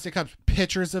red plastic cups,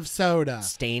 pitchers of soda.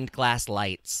 Stained glass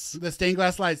lights. The stained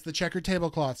glass lights, the checkered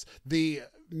tablecloths, the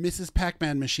Mrs.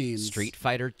 Pac-Man machines. Street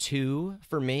Fighter 2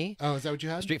 for me. Oh, is that what you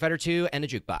had? Street Fighter 2 and a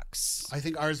jukebox. I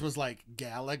think ours was like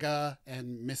Galaga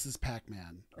and Mrs.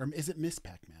 Pac-Man. Or is it Miss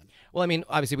Pac-Man? Well, I mean,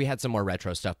 obviously we had some more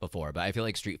retro stuff before, but I feel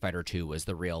like Street Fighter 2 was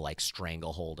the real like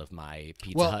stranglehold of my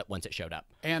Pizza Hut once it showed up.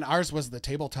 And ours was the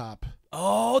tabletop.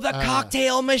 Oh, the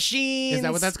cocktail machines! Is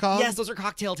that what that's called? Yes, those are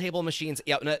cocktail table machines.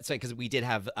 Yeah, no, that's right, because we did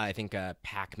have, I think, a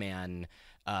Pac-Man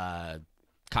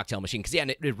cocktail machine. Because, yeah,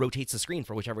 and it rotates the screen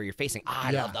for whichever you're facing.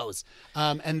 I love those.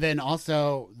 And then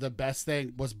also, the best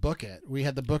thing was Book It. We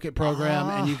had the Book It program,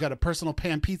 and you got a personal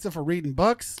pan pizza for reading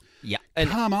books. Yeah. And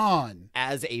come on.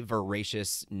 As a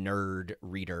voracious nerd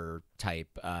reader type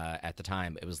at the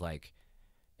time, it was like,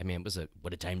 I mean, it was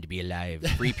what a time to be alive.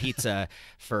 Free pizza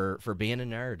for being a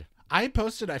nerd. I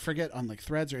posted, I forget, on like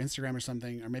Threads or Instagram or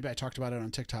something, or maybe I talked about it on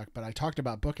TikTok, but I talked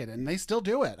about Book It, and they still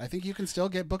do it. I think you can still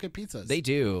get Book It pizzas. They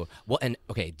do. Well, and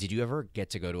okay, did you ever get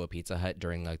to go to a Pizza Hut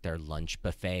during like their lunch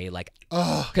buffet? Like,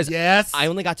 because yes, I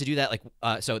only got to do that. Like,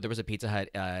 so there was a Pizza Hut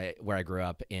where I grew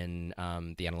up in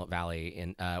the Antelope Valley,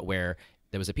 in where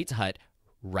there was a Pizza Hut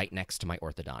right next to my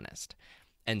orthodontist,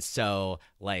 and so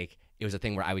like it was a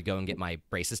thing where I would go and get my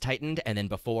braces tightened, and then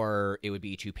before it would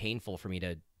be too painful for me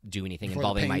to do anything Before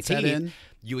involving my set teeth, in.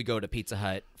 you would go to Pizza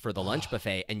Hut for the lunch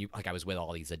buffet, and I was with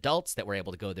all these adults that were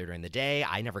able to go there during the day.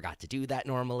 I never got to do that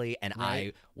normally, and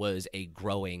Right. I was a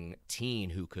growing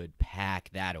teen who could pack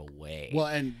that away. Well,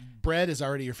 and bread is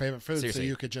already your favorite food, Seriously. so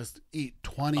you could just eat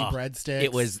 20 breadsticks.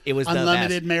 it was the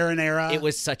unlimited best. marinara. It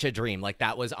was such a dream. Like,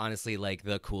 that was honestly like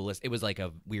the coolest. It was like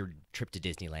a weird trip to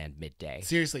Disneyland midday.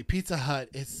 Seriously, Pizza Hut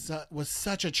was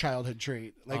such a childhood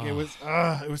treat. Like it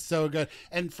was so good.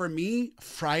 And for me,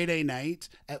 Friday night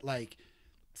at like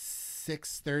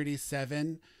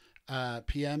 6:37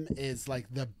 p.m. is like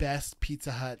the best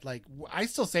Pizza Hut. Like I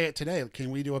still say it today.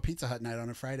 Can we do a Pizza Hut night on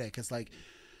a Friday? Because like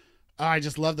I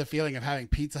just love the feeling of having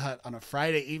Pizza Hut on a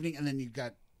Friday evening, and then you've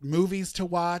got movies to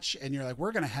watch, and you're like,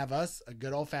 we're gonna have us a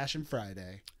good old fashioned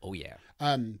Friday. Oh yeah.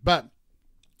 But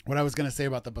what I was going to say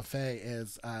about the buffet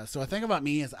is, so a thing about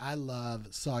me is I love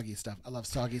soggy stuff. I love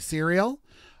soggy cereal.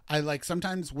 I like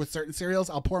sometimes with certain cereals,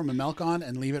 I'll pour my milk on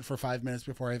and leave it for 5 minutes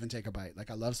before I even take a bite. Like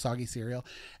I love soggy cereal.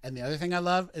 And the other thing I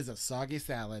love is a soggy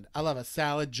salad. I love a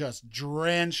salad just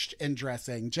drenched in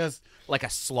dressing, just Like a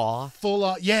slaw. full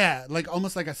on. Yeah, like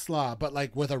almost like a slaw, but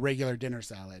like with a regular dinner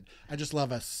salad. I just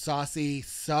love a saucy,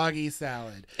 soggy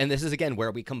salad. And this is again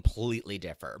where we completely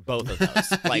differ. Both of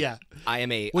those. Like Yeah. I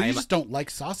am a Well, I you am just don't like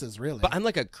sauces, really. But I'm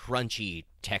like a crunchy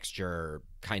texture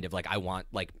kind of, like I want,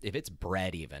 like if it's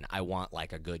bread even, I want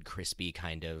like a good crispy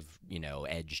kind of,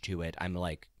 edge to it. I'm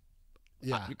like,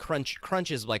 yeah.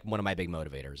 crunch is like one of my big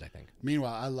motivators, I think.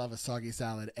 Meanwhile, I love a soggy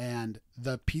salad, and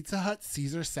the Pizza Hut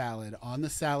Caesar salad on the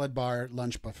salad bar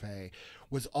lunch buffet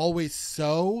was always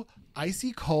so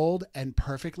icy cold and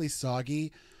perfectly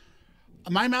soggy.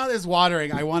 My mouth is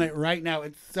watering. I want it right now.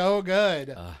 It's so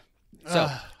good.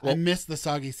 I miss the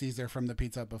soggy Caesar from the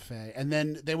Pizza Hut buffet. And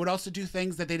then they would also do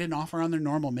things that they didn't offer on their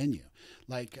normal menu.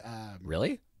 Like,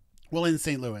 Really? well, in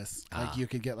St. Louis, like you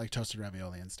could get like toasted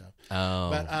ravioli and stuff. Oh.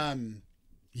 But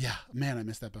yeah, man, I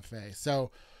miss that buffet.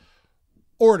 So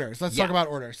orders. Let's talk about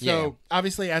orders. So Yeah.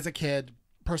 obviously as a kid,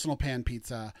 personal pan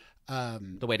pizza.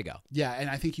 The way to go. Yeah, and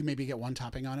I think you maybe get one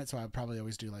topping on it, so I would probably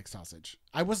always do like sausage.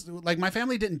 I was like, my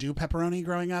family didn't do pepperoni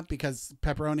growing up because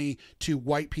pepperoni to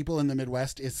white people in the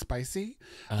Midwest is spicy,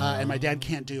 and my dad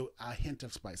can't do a hint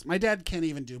of spice. My dad can't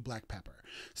even do black pepper.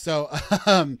 So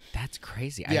That's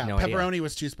crazy. I yeah, had no pepperoni idea.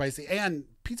 was too spicy. And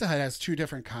Pizza Hut has two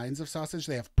different kinds of sausage.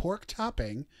 They have pork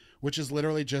topping, which is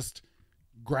literally just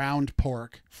ground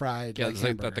pork fried Yeah, like it's like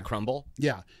hamburger. the crumble.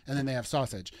 Yeah, and then they have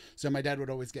sausage. So my dad would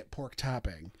always get pork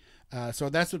topping. So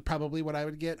that's probably what I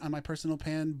would get on my personal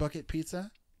pan bucket pizza,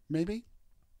 maybe.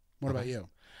 What about you?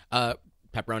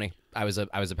 Pepperoni. I was a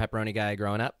pepperoni guy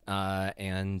growing up,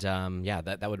 and yeah,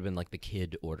 that would have been like the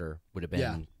kid order. Would have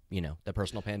been the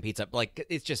personal pan pizza. Like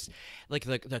it's just like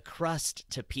the crust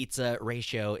to pizza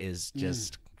ratio is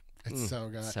just It's so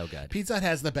good. so good. Pizza Hut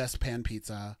has the best pan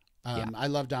pizza. Yeah. I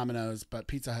love Domino's, but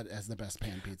Pizza Hut has the best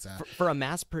pan pizza. For a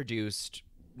mass-produced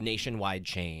nationwide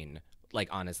chain, like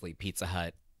honestly, Pizza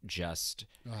Hut just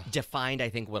defined, I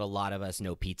think, what a lot of us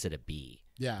know pizza to be.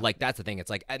 Yeah. Like that's the thing. It's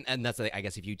like, and that's the, I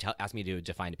guess if you ask me to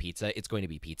define a pizza, it's going to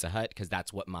be Pizza Hut because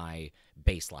that's what my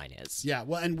baseline is. Yeah,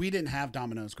 well, and we didn't have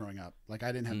Domino's growing up. Like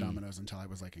I didn't have Domino's until I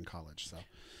was like in college. So,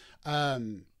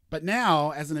 but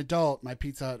now as an adult, my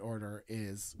Pizza Hut order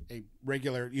is a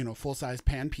regular, full size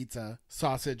pan pizza,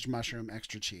 sausage, mushroom,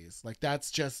 extra cheese. Like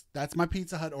that's my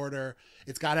Pizza Hut order.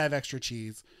 It's got to have extra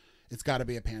cheese. It's got to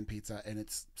be a pan pizza, and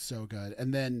it's so good.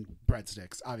 And then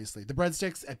breadsticks, obviously. The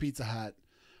breadsticks at Pizza Hut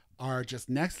are just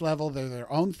next level. They're their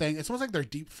own thing. It's almost like they're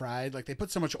deep fried. Like they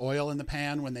put so much oil in the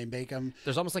pan when they make them.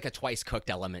 There's almost like a twice cooked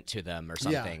element to them or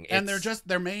something. Yeah. And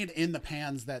they're made in the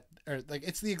pans that are like,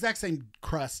 it's the exact same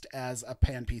crust as a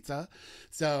pan pizza.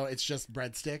 So it's just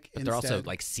breadstick. But they're also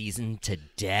like seasoned to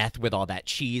death with all that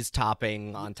cheese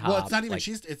topping on top. Well, it's not even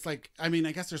cheese. It's like, I mean,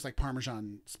 I guess there's like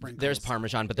Parmesan sprinkles. There's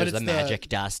Parmesan, but there's the magic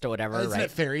dust or whatever, isn't right? it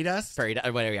fairy dust? Fairy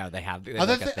dust, whatever, yeah, they have.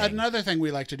 Another thing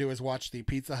we like to do is watch the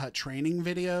Pizza Hut training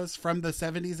videos from the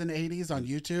 70s and 80s on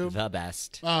YouTube. The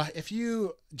best. If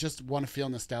you just want to feel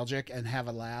nostalgic and have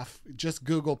a laugh, just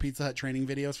Google Pizza Hut training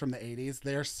videos from the 80s.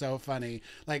 They're so funny.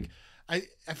 Like,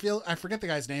 I forget the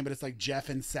guy's name, but it's like Jeff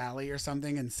and Sally or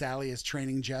something, and Sally is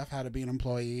training Jeff how to be an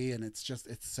employee, and it's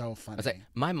so funny.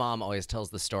 My mom always tells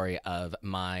the story of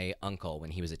my uncle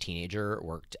when he was a teenager,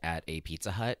 worked at a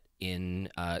Pizza Hut in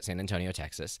San Antonio,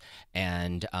 Texas,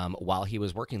 and while he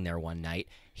was working there one night,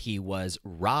 he was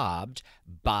robbed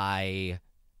by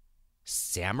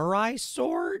samurai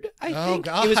sword. I think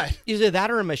God. It was either that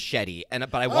or a machete.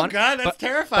 God, that's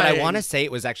terrifying. But I want to say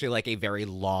it was actually like a very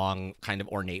long, kind of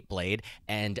ornate blade.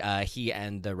 And he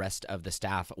and the rest of the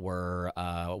staff were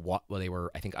they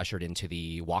were, I think, ushered into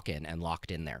the walk-in and locked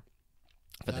in there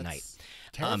for the night.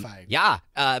 Terrifying. Yeah,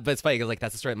 but it's funny because like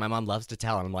that's the story my mom loves to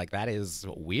tell, and I'm like, that is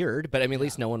weird. But I mean, at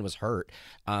least no one was hurt.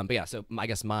 But yeah, so I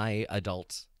guess my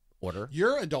adult order.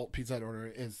 Your adult Pizza Hut order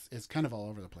is kind of all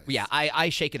over the place. Yeah, I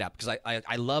shake it up because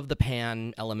I love the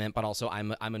pan element, but also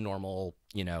I'm a normal,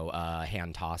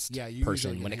 hand tossed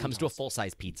person. When it comes to a full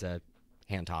size pizza,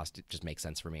 hand tossed, it just makes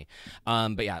sense for me.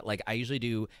 But yeah, like I usually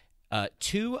do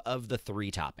 2 of the 3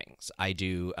 toppings. I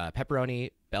do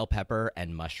pepperoni, bell pepper,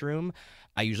 and mushroom.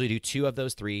 I usually do 2 of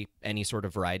those 3, any sort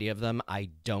of variety of them. I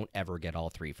don't ever get all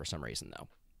 3 for some reason though.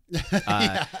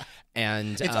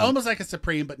 And it's almost like a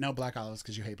Supreme, but no black olives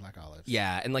because you hate black olives.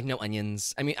 Yeah, and like no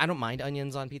onions. I mean, I don't mind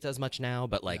onions on pizza as much now,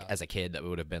 but like as a kid, that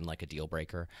would have been like a deal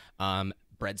breaker.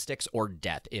 Breadsticks or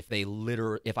death. If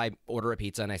I order a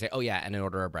pizza and I say, oh yeah, and I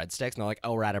order a breadsticks, and they're like,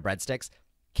 oh, we're out of breadsticks,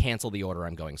 cancel the order.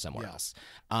 I'm going somewhere else.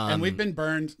 And we've been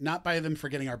burned not by them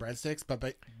forgetting our breadsticks,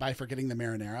 but by forgetting the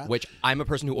marinara. Which I'm a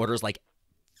person who orders like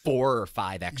 4 or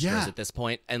 5 extras at this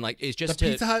point, and like it's just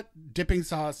the Pizza Hut dipping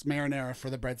sauce marinara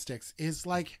for the breadsticks is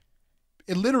like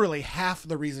literally half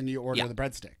the reason you order the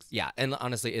breadsticks. Yeah, and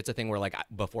honestly, it's a thing where like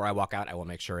before I walk out, I will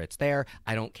make sure it's there.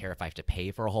 I don't care if I have to pay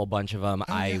for a whole bunch of them.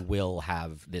 I will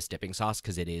have this dipping sauce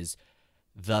because it is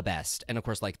the best. And of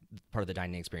course, like part of the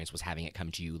dining experience was having it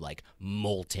come to you like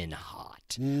molten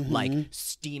hot, like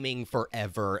steaming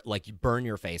forever, like you burn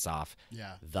your face off.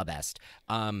 Yeah, the best.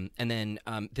 And then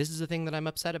this is the thing that I'm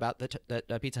upset about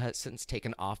that Pizza Hut has since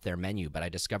taken off their menu, but I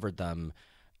discovered them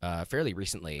fairly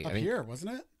recently. Here,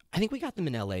 wasn't it? I think we got them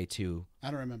in LA too.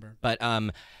 I don't remember. But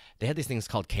they had these things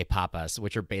called K-papas,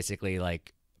 which are basically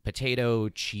like potato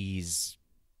cheese.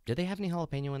 Did they have any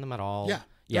jalapeno in them at all? Yeah.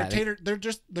 Yeah, they're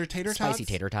tater tots. Spicy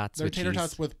tater tots. They're tater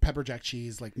tots with pepper jack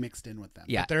cheese like mixed in with them.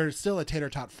 Yeah. But they're still a tater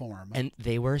tot form. And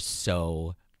they were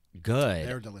so good.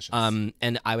 They were delicious.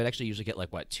 And I would actually usually get like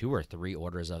 2 or 3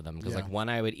 orders of them because like one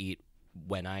I would eat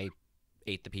when I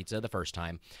ate the pizza the first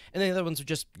time, and then the other ones would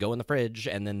just go in the fridge,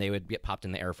 and then they would get popped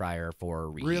in the air fryer for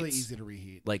reheats. Really easy to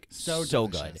reheat. Like so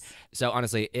good. So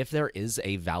honestly, if there is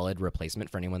a valid replacement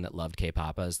for anyone that loved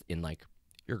K-papas in like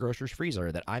your grocer's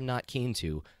freezer that I'm not keen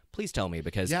to, please tell me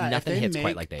because nothing hits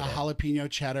quite like they did. A jalapeno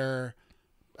cheddar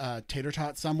tater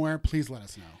tot somewhere, please let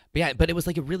us know. But it was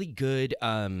like a really good.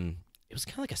 It was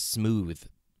kind of like a smooth,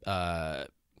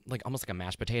 like almost like a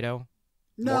mashed potato.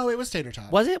 No, it was tater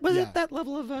tot. Was it? Was it that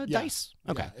level of dice?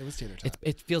 Okay, it was tater tot.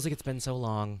 It feels like it's been so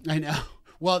long. I know.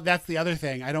 Well, that's the other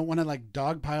thing. I don't want to like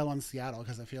dogpile on Seattle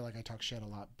because I feel like I talk shit a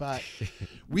lot. But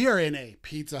we are in a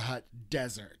Pizza Hut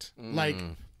desert. Like,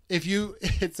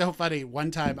 it's so funny.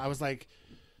 One time I was like,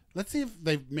 let's see if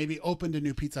they've maybe opened a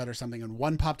new Pizza Hut or something. And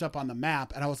one popped up on the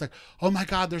map. And I was like, oh my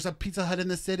God, there's a Pizza Hut in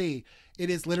the city. It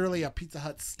is literally a Pizza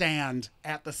Hut stand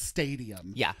at the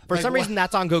stadium. Yeah. For some reason,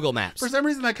 that's on Google Maps. For some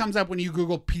reason, that comes up when you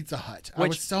Google Pizza Hut. I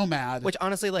was so mad. Which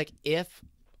honestly, like if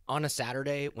on a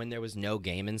Saturday when there was no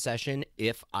game in session,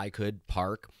 if I could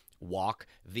walk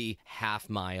the half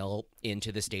mile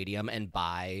into the stadium and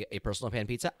buy a personal pan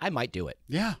pizza, I might do it.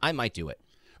 Yeah. I might do it.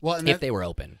 Well, and if they were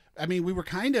open. I mean, we were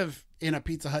kind of in a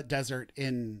Pizza Hut desert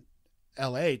in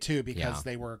LA too because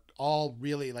they were all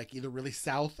really like either really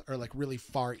south or like really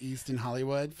far east in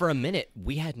Hollywood. For a minute,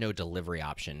 we had no delivery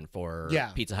option for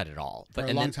Pizza Hut at all. For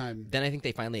a long time. Then I think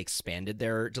they finally expanded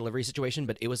their delivery situation,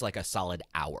 but it was like a solid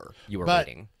hour you were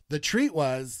waiting. The treat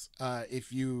was,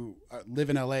 if you live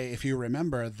in LA, if you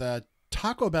remember, the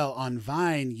Taco Bell on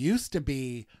Vine used to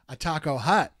be a Taco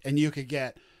Hut, and you could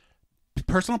get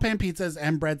personal pan pizzas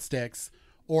and breadsticks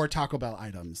or Taco Bell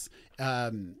items.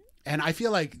 And I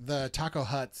feel like the Taco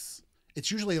Huts,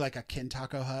 it's usually like a Kin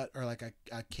Taco Hut or like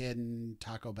a Kin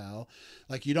Taco Bell.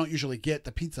 Like you don't usually get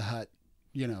the Pizza Hut,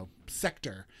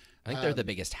 sector. I think they're the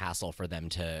biggest hassle for them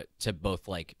to both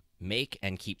like make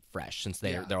and keep fresh since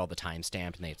they're all the time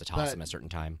stamped and they have to toss them at a certain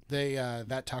time. They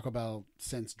that Taco Bell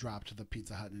since dropped the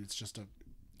Pizza Hut and it's just a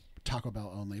Taco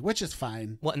Bell only, which is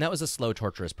fine. Well, and that was a slow,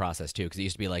 torturous process too, because it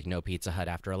used to be like no Pizza Hut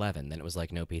after 11, then it was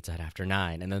like no Pizza Hut after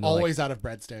 9, and then always out of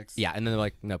breadsticks. Yeah, and then they're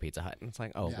like no Pizza Hut, and it's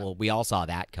like well, we all saw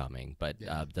that coming, but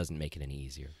doesn't make it any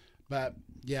easier. But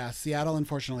yeah, Seattle,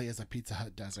 unfortunately, is a Pizza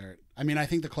Hut desert. I mean, I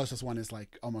think the closest one is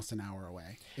like almost an hour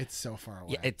away. It's so far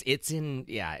away.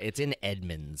 Yeah, it's in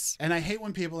Edmonds. And I hate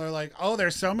when people are like, oh,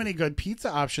 there's so many good pizza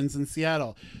options in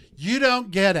Seattle. You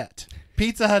don't get it.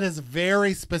 Pizza Hut is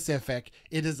very specific.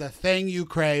 It is a thing you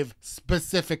crave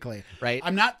specifically. Right.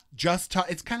 I'm not just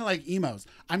it's kind of like emos.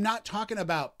 I'm not talking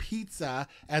about pizza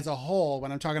as a whole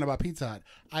when I'm talking about Pizza Hut.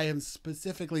 I am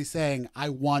specifically saying I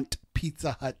want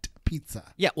Pizza Hut pizza.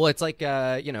 Yeah, well, it's like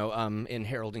in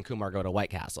Harold and Kumar Go to White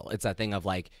Castle. It's that thing of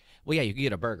like, well, yeah, you can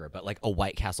get a burger, but like a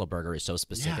White Castle burger is so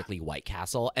specifically White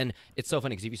Castle. And it's so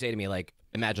funny because if you say to me, like,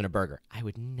 imagine a burger, I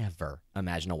would never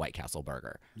imagine a White Castle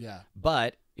burger. Yeah.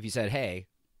 But if you said, hey,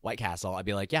 White Castle, I'd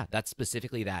be like, yeah, that's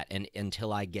specifically that. And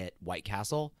until I get White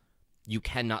Castle, you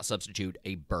cannot substitute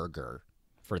a burger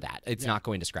for that. It's not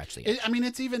going to scratch the itch. I mean,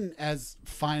 it's even as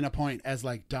fine a point as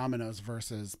like Domino's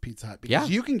versus Pizza Hut.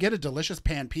 Because you can get a delicious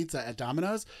pan pizza at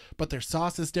Domino's, but their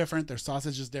sauce is different. Their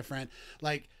sausage is different.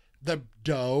 Like, the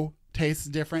dough tastes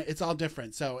different. It's all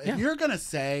different. So if you're going to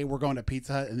say we're going to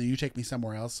Pizza Hut and then you take me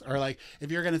somewhere else, or like if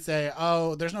you're going to say,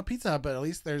 oh, there's no Pizza Hut, but at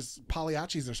least there's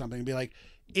Pagliacci's or something, be like,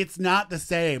 it's not the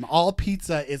same. All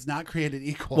pizza is not created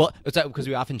equal. Well, it's because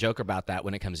we often joke about that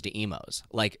when it comes to emos.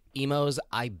 Like, emos,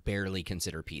 I barely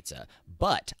consider pizza,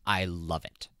 but I love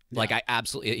it. Like, I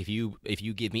absolutely, if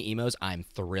you give me emos, I'm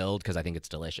thrilled because I think it's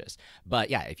delicious.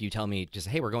 But yeah, if you tell me just,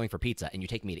 hey, we're going for pizza, and you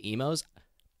take me to emos,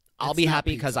 I'll be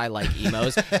happy because I like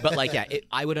emos. But like, yeah,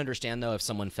 I would understand though if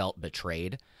someone felt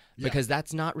betrayed, because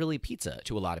that's not really pizza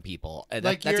to a lot of people.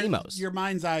 That's emos. Your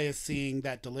mind's eye is seeing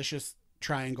that delicious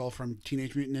triangle from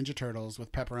Teenage Mutant Ninja Turtles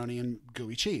with pepperoni and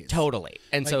gooey cheese. Totally.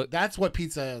 And like, so that's what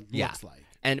pizza looks like.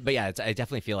 But yeah, I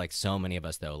definitely feel like so many of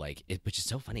us though, like which is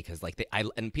so funny because like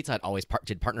and Pizza Hut always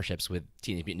did partnerships with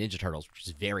Teenage Mutant Ninja Turtles, which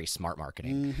is very smart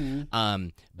marketing.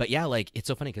 But yeah, like it's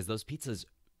so funny because those pizzas,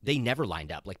 they never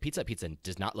lined up. Like Pizza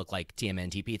does not look like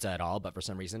TMNT pizza at all, but for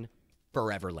some reason,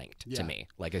 forever linked to me.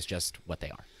 Like it's just what they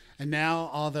are. And now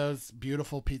all those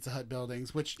beautiful Pizza Hut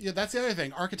buildings, which that's the other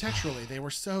thing. Architecturally, they were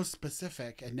so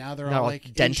specific, and now they're all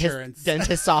like insurance.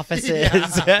 Dentist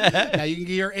offices. Now you can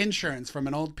get your insurance from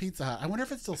an old Pizza Hut. I wonder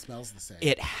if it still smells the same.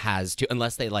 It has to,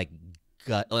 unless they like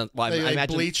well, I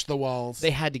imagine bleached the walls. They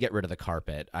had to get rid of the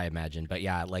carpet, I imagine. But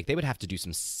yeah, like they would have to do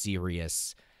some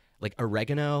serious, like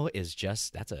oregano is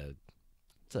just it's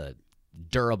a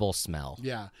durable smell.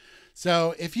 Yeah.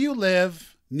 So if you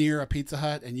live near a Pizza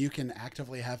Hut and you can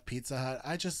actively have Pizza Hut,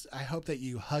 I hope that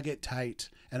you hug it tight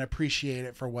and appreciate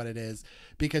it for what it is,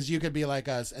 because you could be like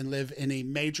us and live in a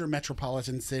major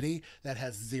metropolitan city that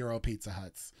has 0 Pizza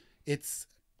Huts. It's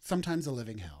sometimes a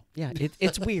living hell. Yeah,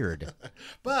 it's weird.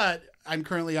 But I'm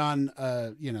currently on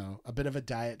a bit of a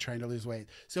diet trying to lose weight.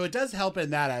 So it does help in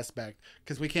that aspect,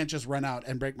 because we can't just run out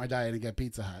and break my diet and get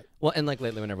Pizza Hut. Well, and like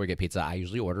lately whenever we get pizza, I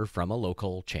usually order from a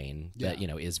local chain that,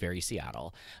 is very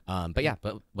Seattle.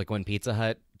 But like when Pizza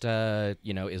Hut,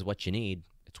 is what you need,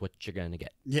 it's what you're going to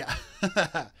get. Yeah.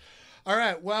 All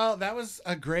right. Well, that was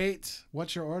a great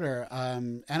What's Your Order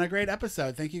and a great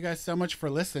episode. Thank you guys so much for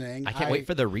listening. I can't wait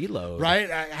for the reload. Right?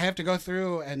 I have to go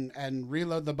through and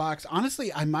reload the box.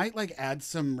 Honestly, I might like add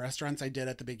some restaurants I did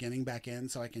at the beginning back in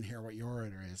so I can hear what your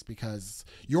order is, because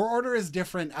your order is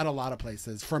different at a lot of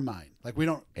places from mine. Like we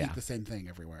don't eat the same thing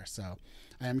everywhere. So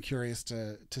I am curious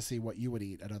to see what you would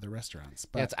eat at other restaurants.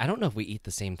 But I don't know if we eat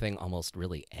the same thing almost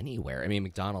really anywhere. I mean,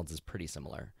 McDonald's is pretty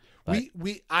similar. But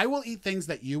I will eat things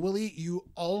that you will eat. You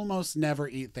almost never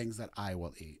eat things that I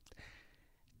will eat.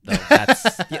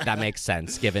 That makes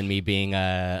sense, given me being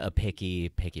a picky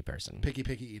person.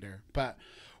 Picky eater. But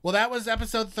well, that was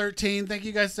episode 13. Thank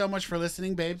you guys so much for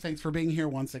listening, babe. Thanks for being here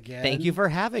once again. Thank you for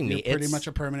having me. You're pretty much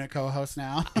a permanent co-host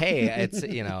now. Hey, it's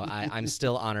I'm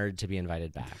still honored to be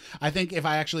invited back. I think if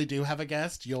I actually do have a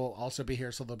guest, you'll also be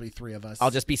here, so there'll be 3 of us.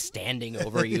 I'll just be standing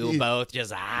over you both,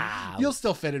 just You'll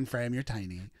still fit in frame. You're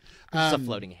tiny. Just a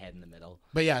floating head in the middle.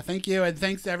 But yeah, thank you, and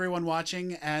thanks to everyone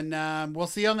watching, and we'll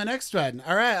see you on the next one.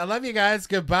 All right, I love you guys.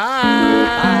 Goodbye.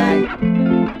 Bye.